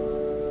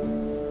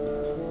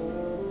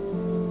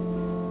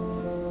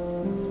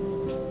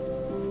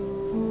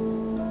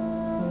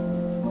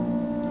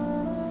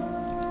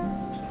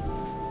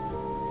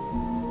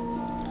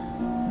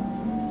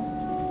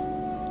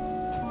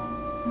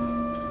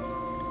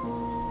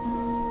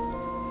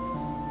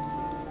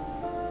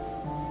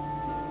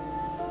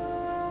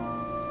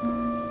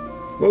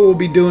 What we'll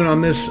be doing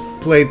on this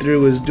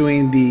playthrough is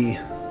doing the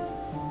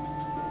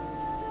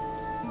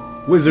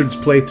Wizard's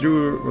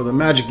playthrough, or the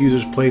Magic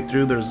User's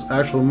playthrough. There's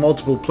actually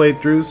multiple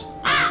playthroughs.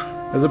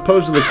 As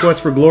opposed to the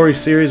Quest for Glory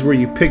series where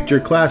you picked your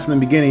class in the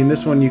beginning,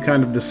 this one you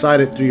kind of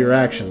decide it through your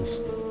actions.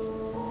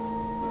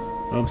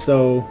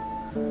 So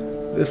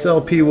this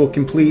LP will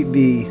complete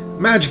the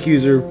Magic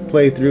User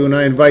playthrough, and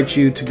I invite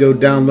you to go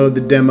download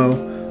the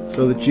demo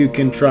so that you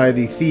can try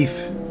the Thief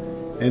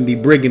and the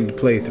Brigand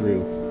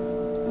playthrough.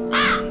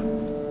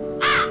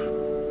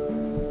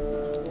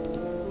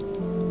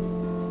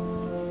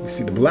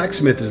 See, the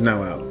blacksmith is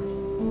now out.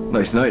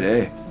 Nice night,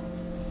 eh?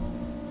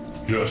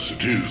 Yes,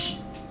 it is.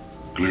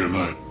 Clear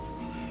night.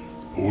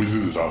 Always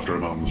is after a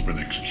man's been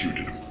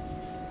executed.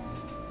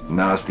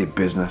 Nasty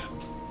business.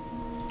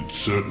 It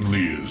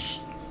certainly is.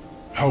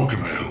 How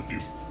can I help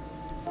you?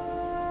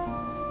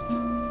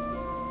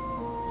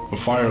 The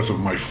fires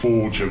of my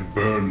forge have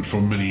burned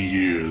for many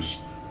years.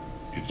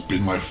 It's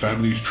been my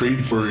family's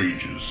trade for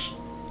ages.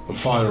 The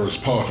fire is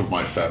part of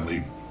my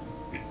family.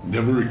 It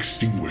never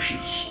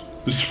extinguishes.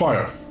 This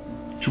fire,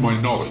 to my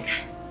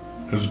knowledge,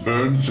 has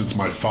burned since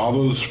my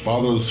father's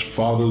father's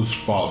father's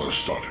father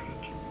started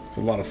it. It's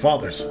a lot of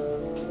fathers.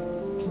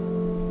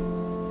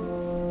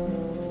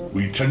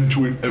 We tend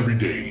to it every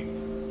day.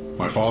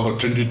 My father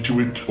tended to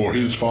it for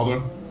his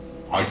father,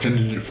 I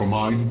tended it for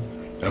mine,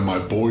 and my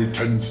boy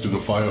tends to the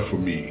fire for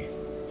me.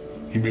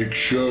 He makes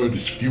sure it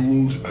is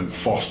fueled and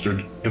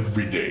fostered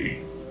every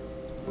day.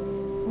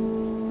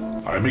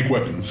 I make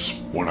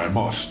weapons when I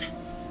must.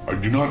 I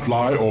do not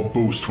lie or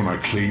boast when I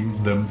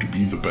claim them to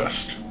be the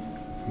best.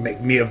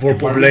 Make me a If I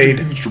vorpal make blade.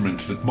 an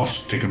instrument that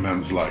must take a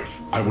man's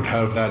life, I would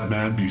have that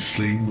man be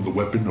slain with a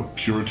weapon of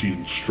purity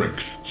and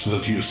strength, so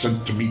that he is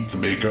sent to meet the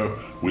Maker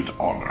with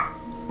honor.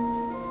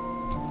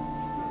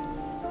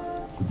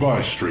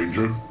 Goodbye,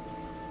 stranger.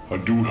 I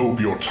do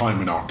hope your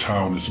time in our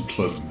town is a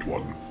pleasant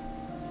one.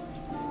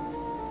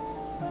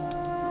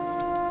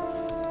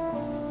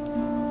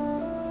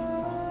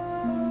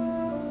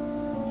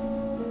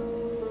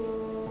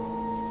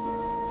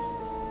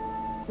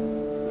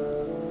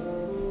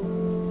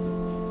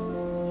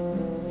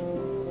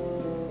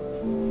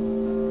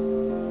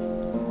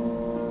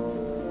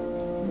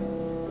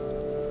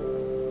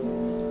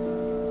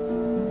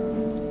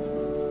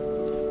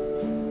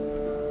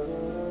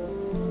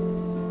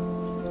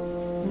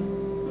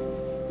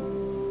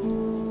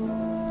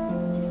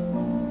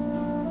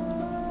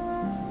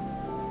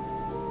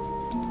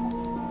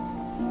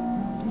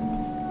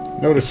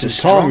 Notice It's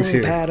a the tongs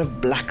strong here. pair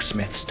of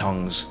blacksmith's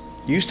tongs,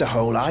 used to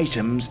hold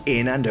items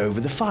in and over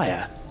the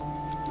fire.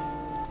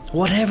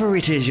 Whatever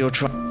it is you're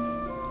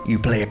trying, you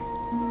play.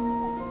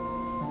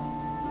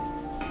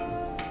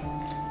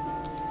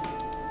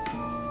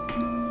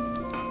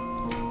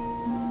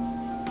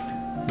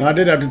 Now, I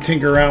did have to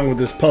tinker around with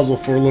this puzzle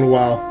for a little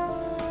while.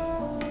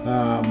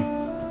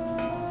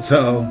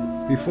 So,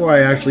 before I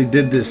actually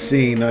did this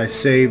scene, I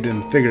saved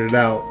and figured it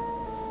out.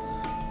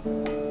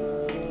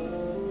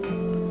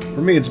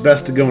 For me, it's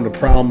best to go into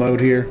prowl mode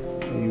here.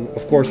 You,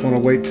 of course, want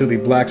to wait till the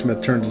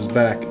blacksmith turns his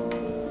back.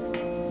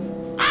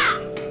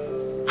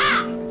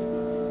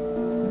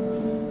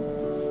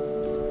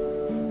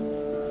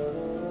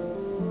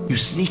 You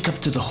sneak up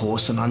to the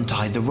horse and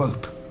untie the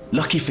rope.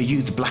 Lucky for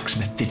you, the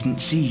blacksmith didn't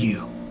see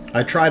you.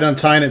 I tried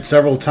untying it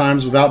several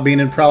times without being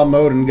in prowl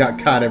mode and got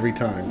caught every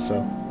time, so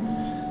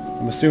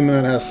I'm assuming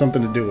that has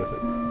something to do with it.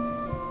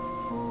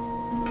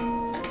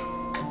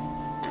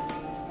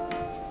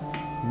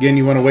 Again,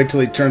 you want to wait till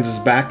he turns his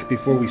back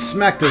before we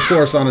smack this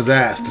horse on his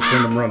ass to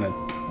send him running.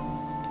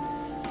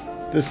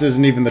 This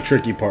isn't even the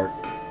tricky part.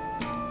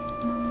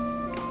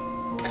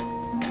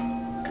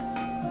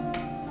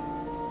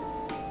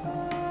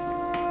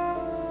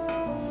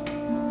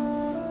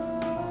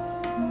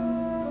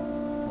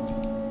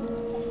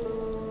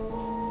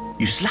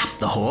 You slap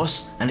the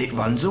horse and it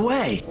runs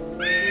away.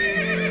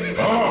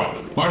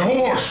 Ah, my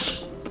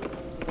horse!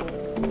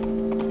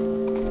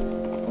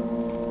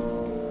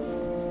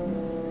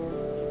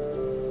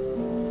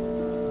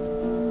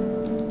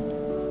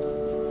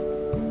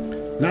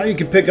 Now you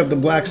can pick up the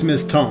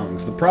blacksmith's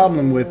tongs. The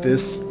problem with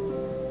this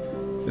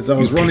is I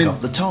was running... Pick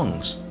up the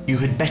tongs. You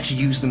had better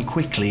use them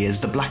quickly as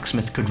the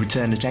blacksmith could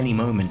return at any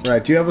moment.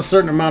 Right, you have a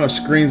certain amount of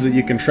screens that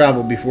you can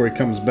travel before he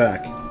comes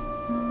back.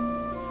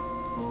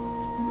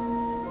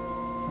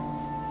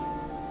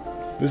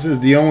 This is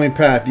the only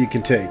path you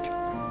can take.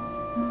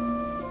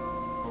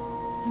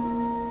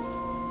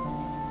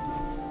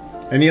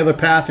 Any other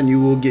path and you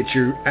will get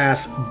your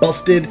ass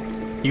busted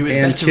You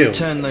had and better killed.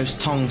 return those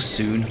tongs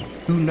soon.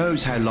 Who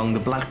knows how long the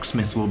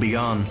blacksmith will be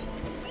gone.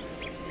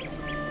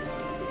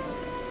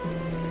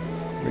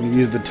 We're going to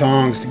use the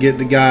tongs to get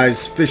the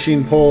guy's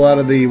fishing pole out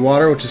of the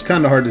water, which is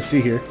kind of hard to see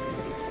here.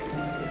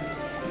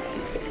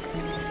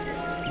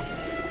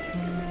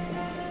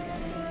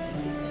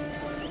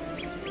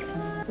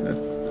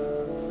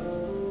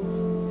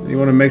 You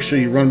want to make sure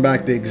you run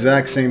back the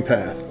exact same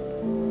path.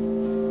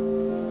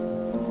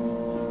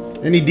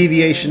 Any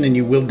deviation and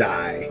you will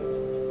die.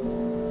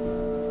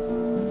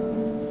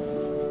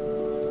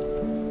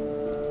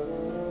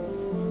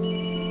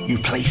 You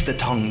place the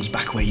tongs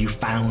back where you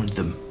found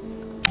them.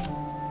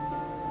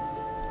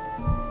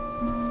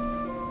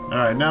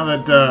 Alright, now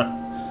that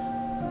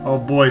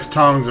old boy's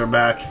tongs are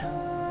back,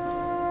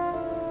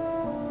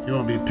 he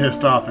won't be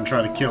pissed off and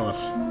try to kill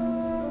us.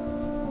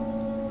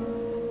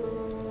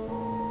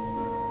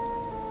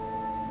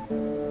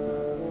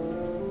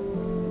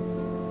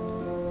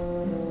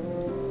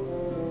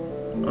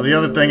 Well, the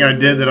other thing I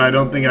did that I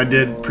don't think I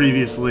did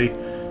previously,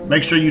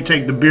 make sure you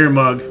take the beer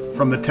mug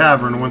from the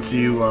tavern once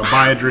you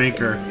buy a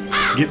drink or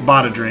get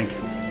bought a drink.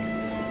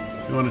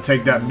 You want to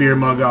take that beer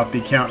mug off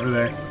the counter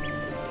there.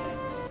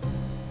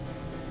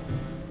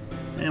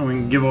 And we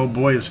can give old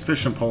boy his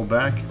fishing pole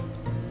back.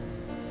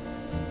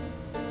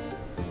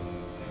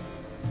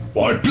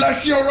 Why,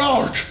 bless your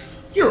heart!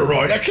 You're a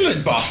right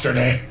excellent bastard,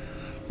 eh?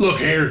 Look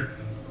here,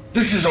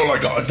 this is all I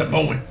got at the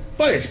moment,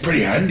 but it's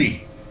pretty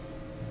handy.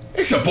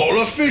 It's a bottle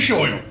of fish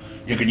oil.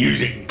 You can use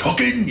it in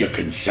cooking, you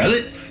can sell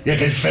it, you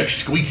can fix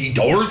squeaky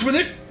doors with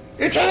it.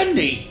 It's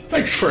handy.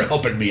 Thanks for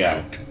helping me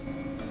out.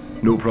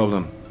 No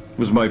problem. It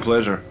was my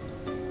pleasure.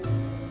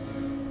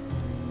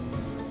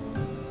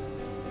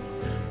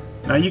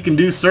 Now you can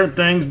do certain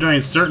things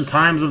during certain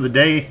times of the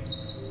day.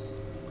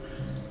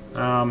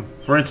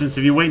 For instance,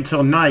 if you wait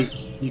until night,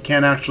 you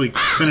can't actually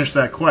finish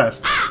that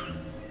quest.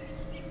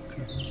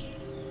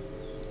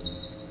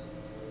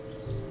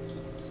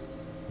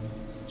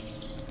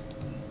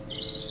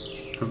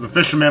 Because the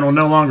fisherman will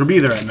no longer be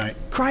there at night.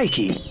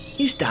 Crikey,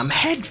 his damn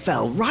head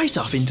fell right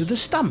off into the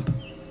stump.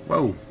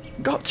 Whoa.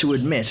 Got to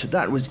admit,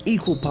 that was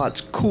equal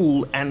parts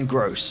cool and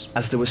gross,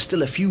 as there were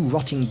still a few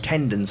rotting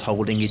tendons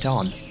holding it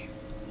on.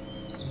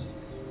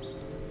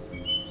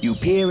 You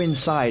peer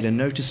inside and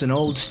notice an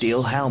old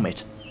steel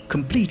helmet,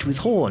 complete with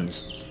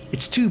horns.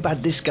 It's too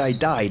bad this guy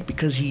died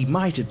because he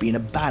might have been a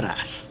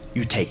badass.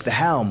 You take the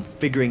helm,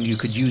 figuring you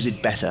could use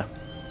it better.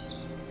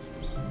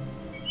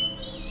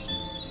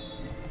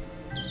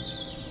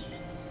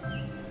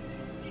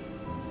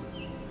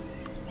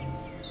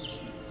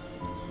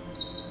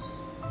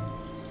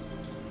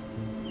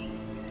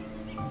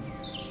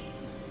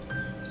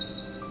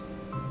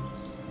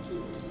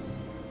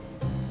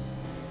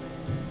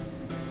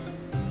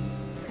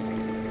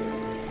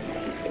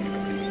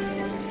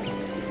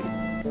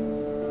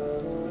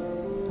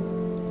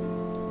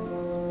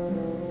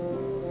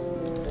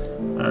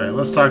 Alright,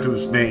 let's talk to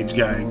this mage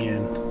guy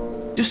again.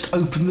 Just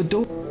open the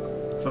door.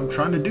 That's what I'm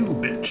trying to do,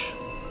 bitch.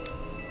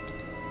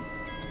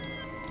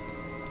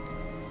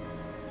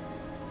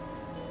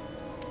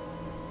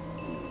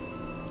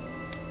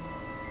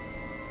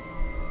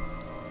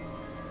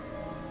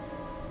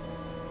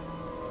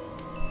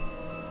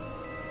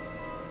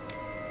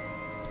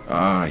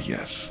 Ah,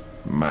 yes.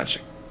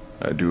 Magic.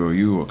 I do owe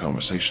you a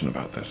conversation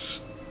about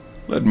this.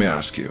 Let me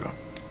ask you,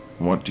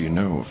 what do you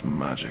know of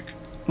magic?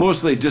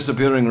 Mostly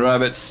disappearing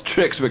rabbits,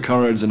 tricks with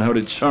cards, and how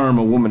to charm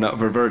a woman out of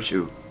her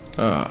virtue.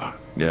 Ah,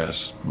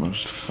 yes.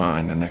 Most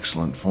fine and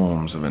excellent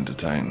forms of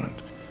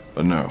entertainment.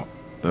 But no,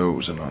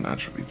 those are not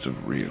attributes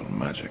of real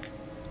magic.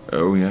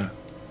 Oh yeah?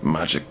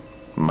 Magic.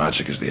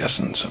 Magic is the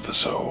essence of the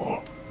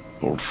soul.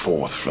 Pulled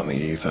forth from the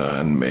ether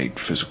and made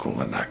physical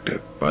and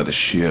active by the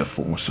sheer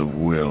force of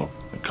will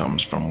that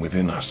comes from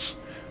within us.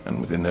 and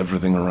within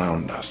everything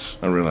around us.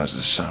 I realize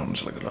this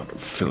sounds like a lot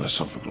of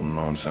philosophical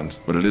nonsense,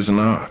 but it is an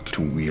art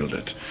to wield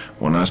it.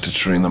 One has to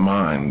train the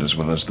mind as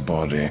well as the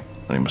body,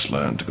 and you must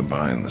learn to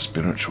combine the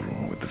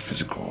spiritual with the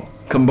physical.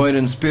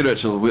 Combining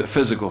spiritual with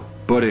physical.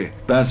 Buddy,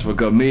 that's what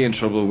got me in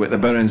trouble with the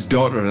Baron's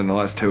daughter in the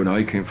last town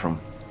I came from.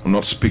 I'm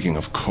not speaking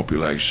of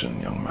copulation,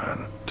 young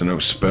man. To know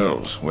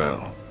spells,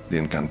 well, the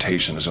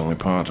incantation is only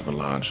part of a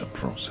larger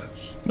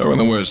process. Knowing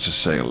the words to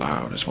say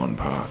aloud is one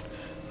part.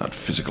 That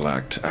physical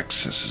act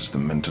accesses the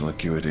mental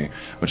acuity,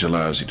 which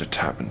allows you to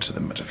tap into the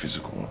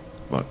metaphysical.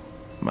 But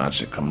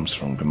magic comes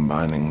from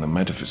combining the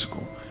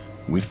metaphysical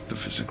with the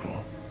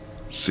physical.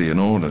 See, in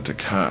order to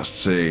cast,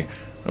 say,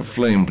 a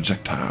flame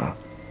projectile,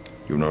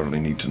 you not only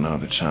need to know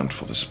the chant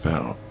for the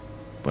spell,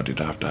 but you'd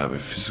have to have a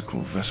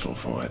physical vessel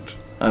for it.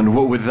 And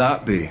what would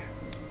that be?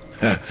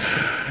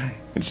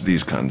 It's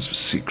these kinds of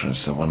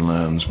secrets that one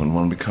learns when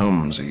one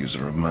becomes a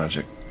user of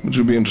magic. Would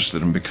you be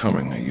interested in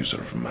becoming a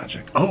user of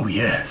magic? Oh,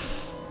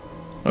 yes.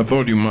 I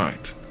thought you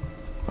might.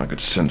 I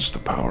could sense the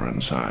power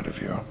inside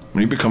of you.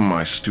 When you become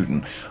my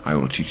student, I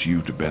will teach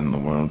you to bend the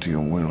world to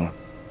your will,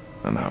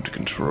 and how to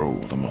control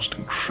the most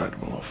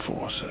incredible of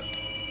forces.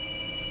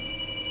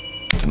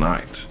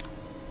 Tonight.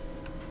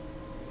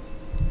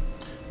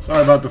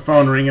 Sorry about the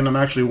phone ringing. I'm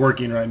actually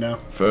working right now.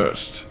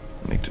 First,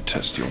 I need to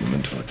test your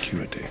mental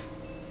acuity.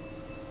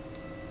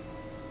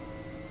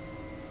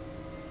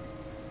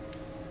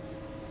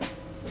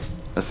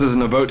 This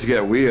isn't about to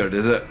get weird,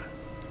 is it?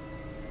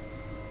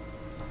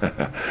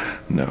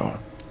 No.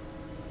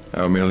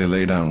 I'll merely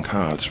lay down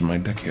cards from my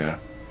deck here.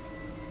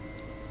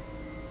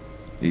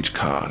 Each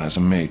card has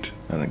a mate,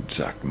 an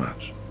exact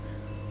match.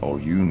 All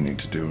you need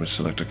to do is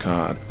select a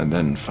card and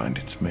then find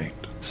its mate.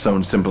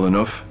 Sounds simple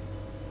enough.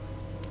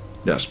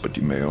 Yes, but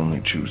you may only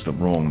choose the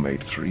wrong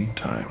mate 3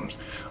 times.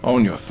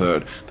 On your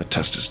third, the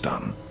test is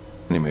done,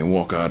 and you may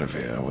walk out of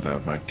here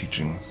without my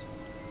teachings.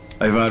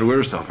 I've had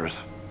worse offers.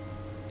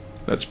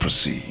 Let's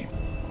proceed.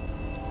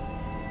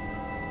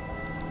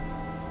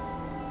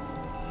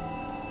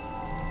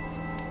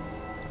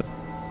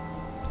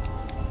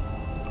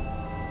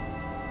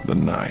 The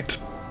knight.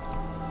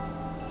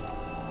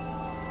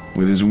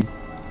 With his...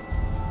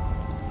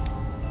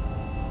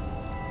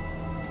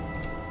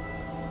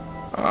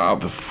 Ah,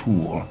 the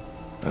fool.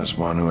 There's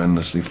one who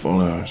endlessly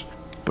follows,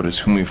 but is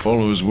whom he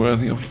follows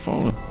worthy of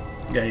follow?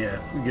 Yeah,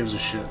 who gives a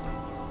shit?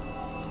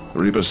 The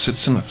Reaper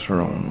sits in a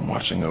throne,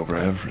 watching over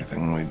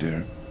everything we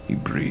do. He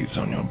breathes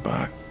on your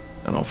back,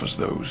 and offers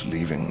those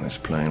leaving this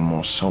plane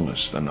more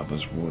solace than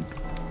others would.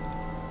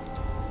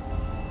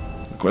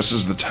 The quest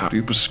is the tower.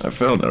 I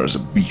felt there is a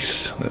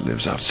beast that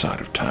lives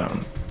outside of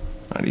town.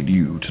 I need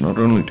you to not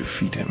only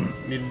defeat him...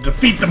 You need to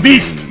defeat the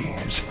beast!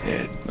 His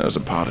head. There's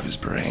a part of his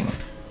brain,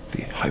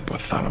 the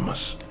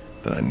hypothalamus,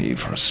 that I need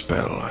for a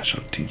spell I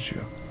shall teach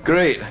you.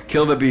 Great.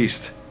 Kill the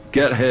beast.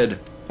 Get head.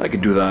 I can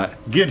do that.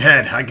 Get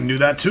head. I can do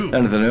that too.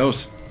 Anything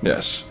else?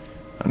 Yes.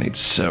 I need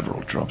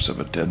several drops of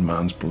a dead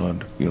man's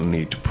blood. You'll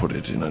need to put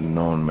it in a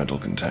non-metal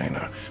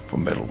container, for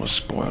metal will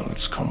spoil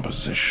its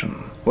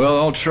composition. Well,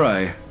 I'll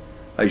try.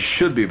 I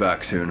should be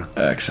back soon.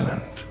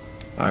 Excellent.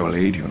 I will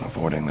aid you in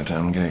avoiding the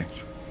town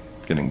gates.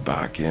 Getting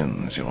back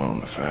in is your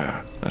own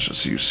affair. I shall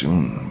see you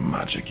soon,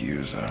 magic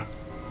user.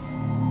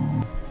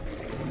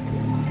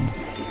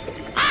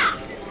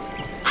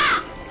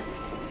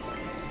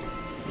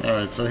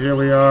 Alright, so here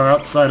we are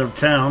outside of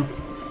town.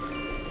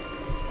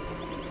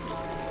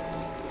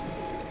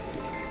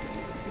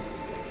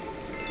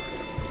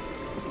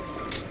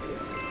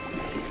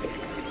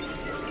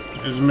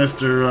 There's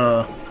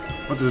Mr.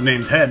 what's his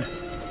name's head?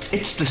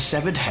 It's the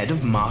severed head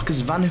of Marcus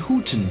Van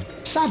Houten.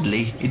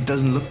 Sadly, it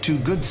doesn't look too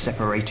good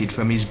separated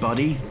from his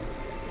body.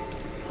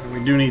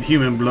 We do need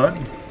human blood.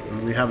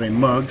 We have a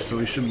mug, so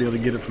we should be able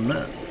to get it from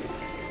that.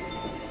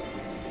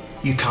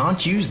 You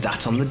can't use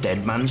that on the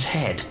dead man's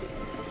head.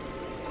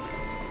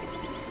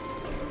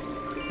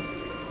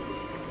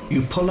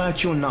 You pull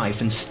out your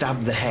knife and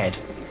stab the head.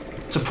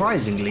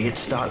 Surprisingly, it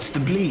starts to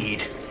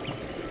bleed.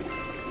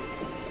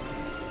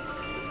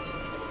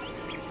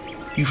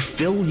 You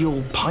fill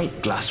your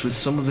pint glass with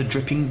some of the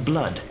dripping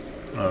blood.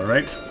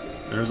 Alright,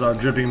 there's our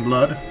dripping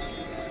blood.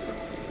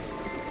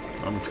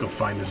 Well, let's go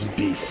find this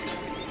beast.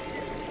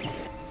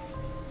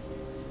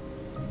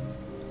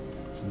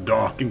 It's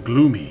dark and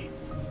gloomy.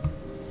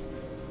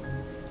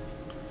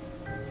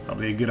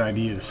 Probably a good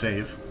idea to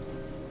save.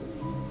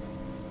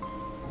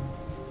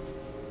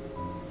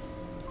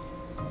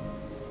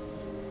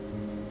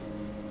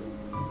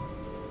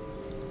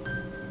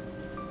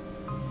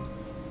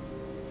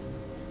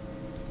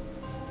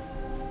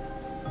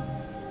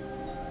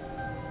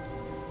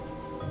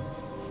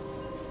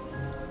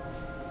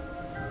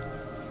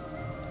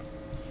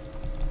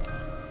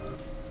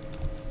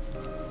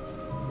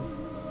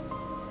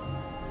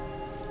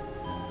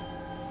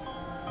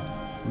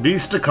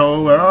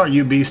 Beastico, where are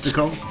you,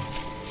 Beastico?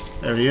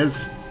 There he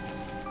is.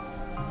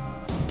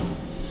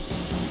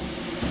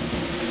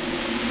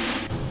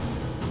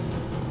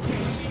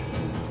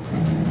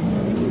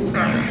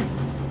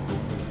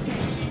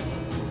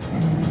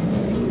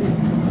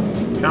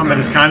 Combat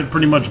is kind of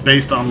pretty much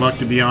based on luck,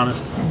 to be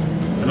honest.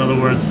 In other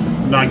words,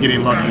 not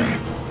getting lucky.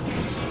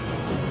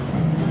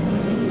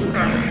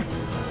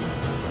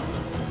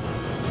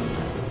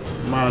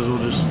 Might as well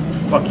just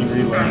fucking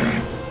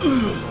reload.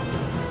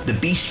 The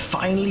beast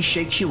finally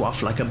shakes you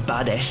off like a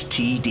bad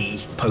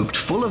STD, poked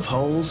full of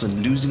holes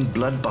and losing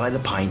blood by the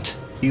pint.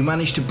 You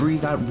manage to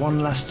breathe out one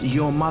last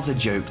your mother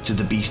joke to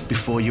the beast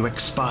before you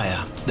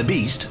expire. The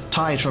beast,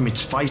 tired from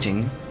its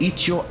fighting,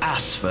 eats your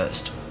ass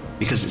first,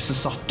 because it's the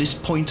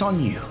softest point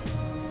on you.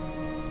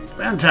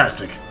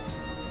 Fantastic.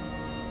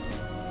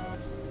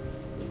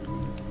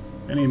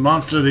 Any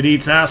monster that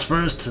eats ass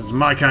first is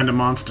my kind of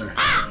monster.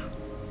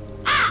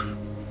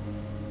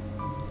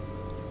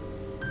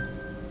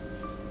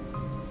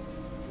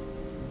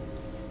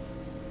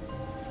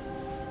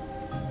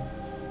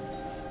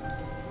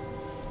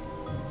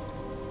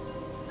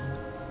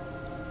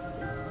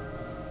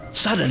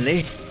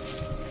 Suddenly,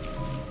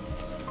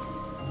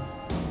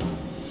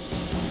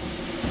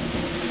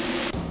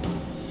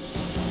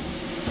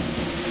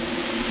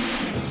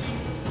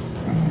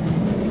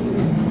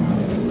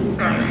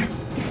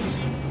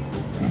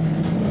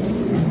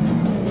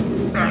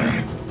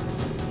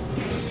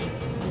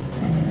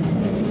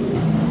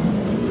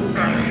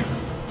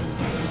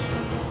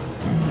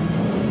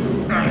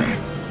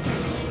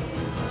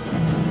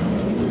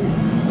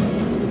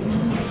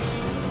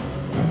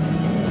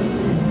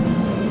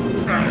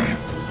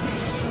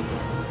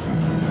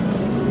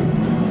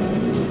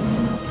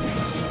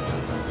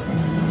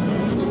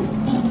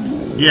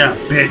 yeah,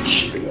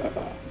 bitch.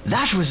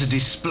 that was a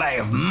display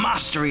of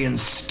mastery and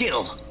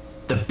skill.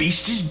 The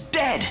beast is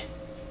dead.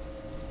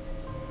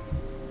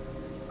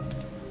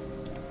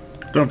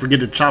 Don't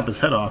forget to chop his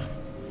head off.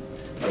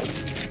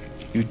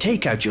 You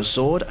take out your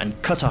sword and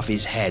cut off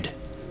his head.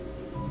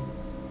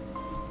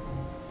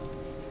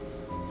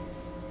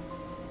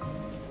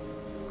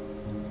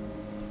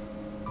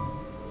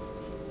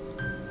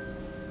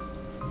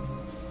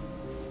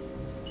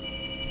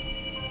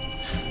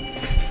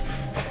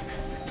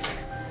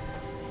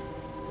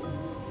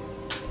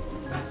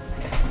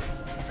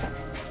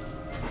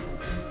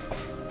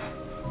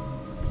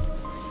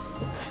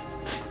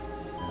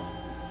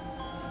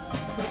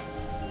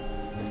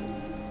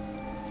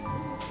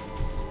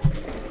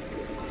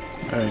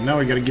 Alright, now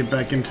we gotta get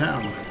back in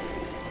town.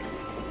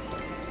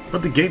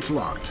 But the gate's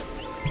locked.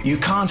 You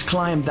can't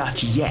climb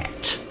that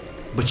yet,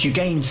 but you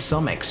gain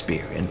some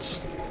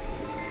experience.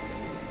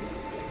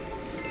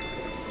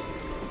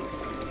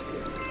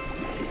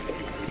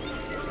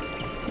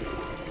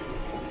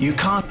 You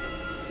can't...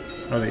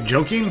 Are they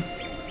joking?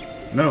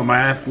 No, my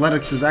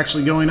athletics is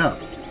actually going up.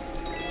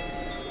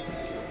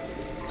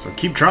 So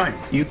keep trying.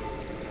 You...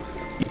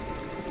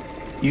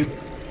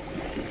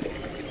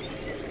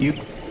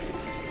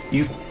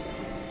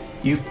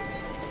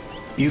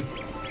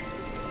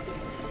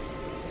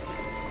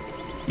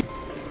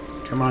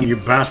 Come on, you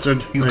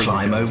bastard. You There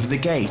climb go. over the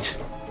gate.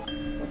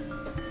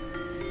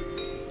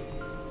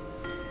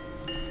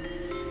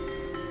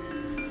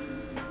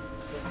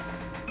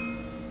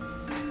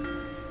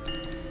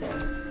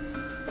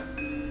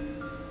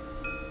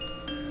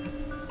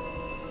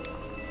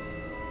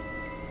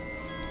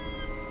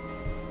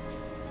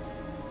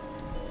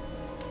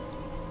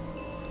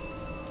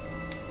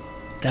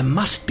 There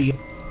must be...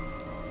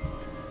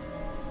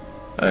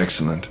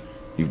 Excellent.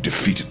 You've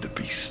defeated the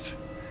beast.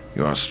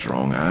 You are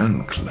strong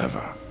and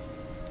clever.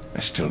 I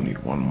still need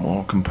one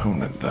more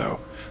component, though.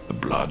 The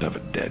blood of a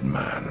dead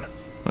man.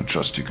 I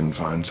trust you can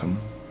find some.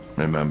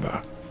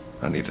 Remember,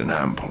 I need an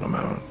ample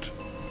amount.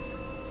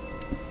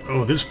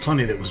 Oh, there's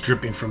plenty that was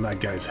dripping from that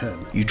guy's head.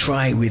 You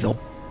try with...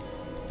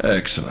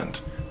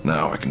 Excellent.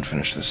 Now I can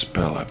finish this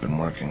spell I've been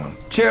working on.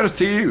 Cheers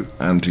to you.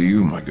 And to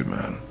you, my good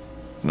man.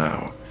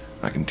 Now,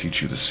 I can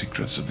teach you the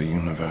secrets of the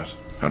universe.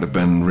 How to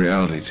bend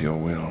reality to your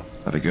will.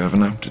 I think you have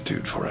an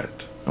aptitude for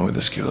it. And with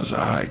the skills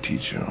I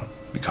teach you,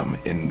 become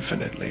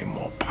infinitely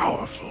more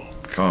powerful.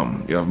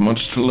 Come, you have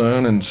much to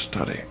learn and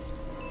study.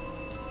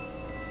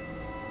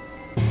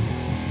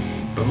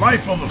 The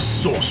life of a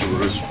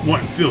sorcerer is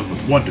one filled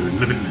with wonder and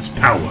limitless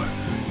power.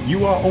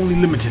 You are only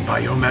limited by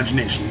your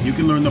imagination. You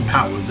can learn the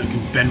powers that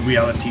can bend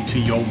reality to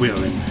your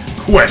will in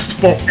Quest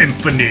for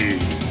Infamy.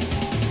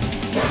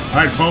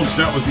 Alright folks,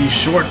 that was the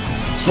short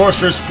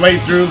sorcerer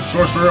playthrough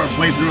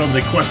of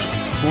the Quest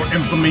for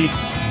Infamy.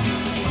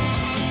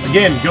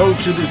 Again, go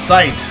to the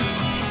site,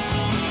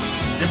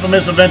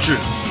 Infamous Adventures.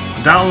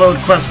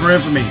 Download Quest for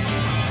Infamy.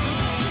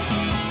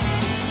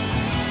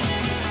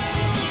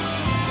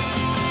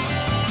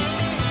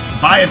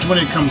 Buy it when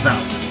it comes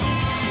out.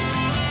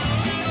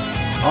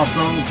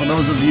 Also, for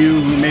those of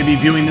you who may be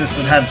viewing this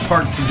that had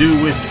part to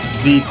do with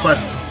the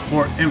Quest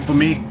for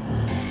Infamy,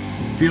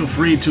 feel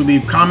free to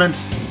leave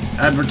comments,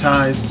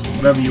 advertise,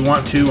 whatever you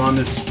want to on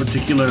this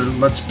particular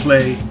Let's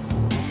Play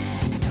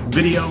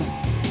video.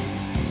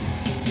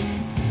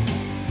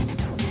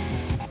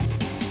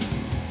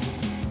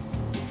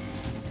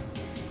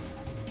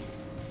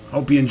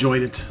 Hope you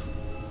enjoyed it.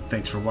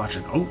 Thanks for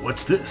watching. Oh,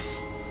 what's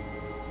this?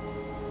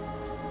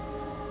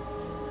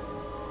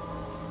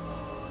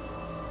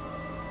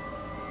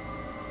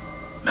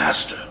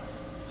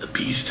 The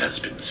beast has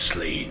been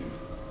slain.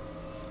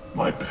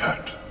 My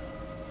pet.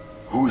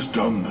 Who has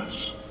done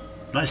this?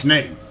 Nice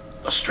name.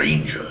 A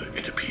stranger,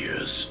 it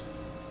appears.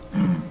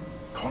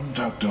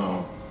 Contact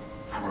our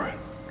friend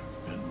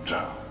in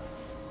town.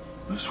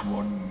 This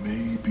one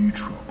may be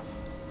trouble.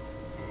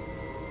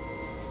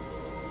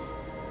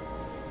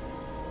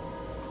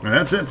 And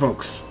that's it,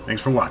 folks.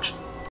 Thanks for watching.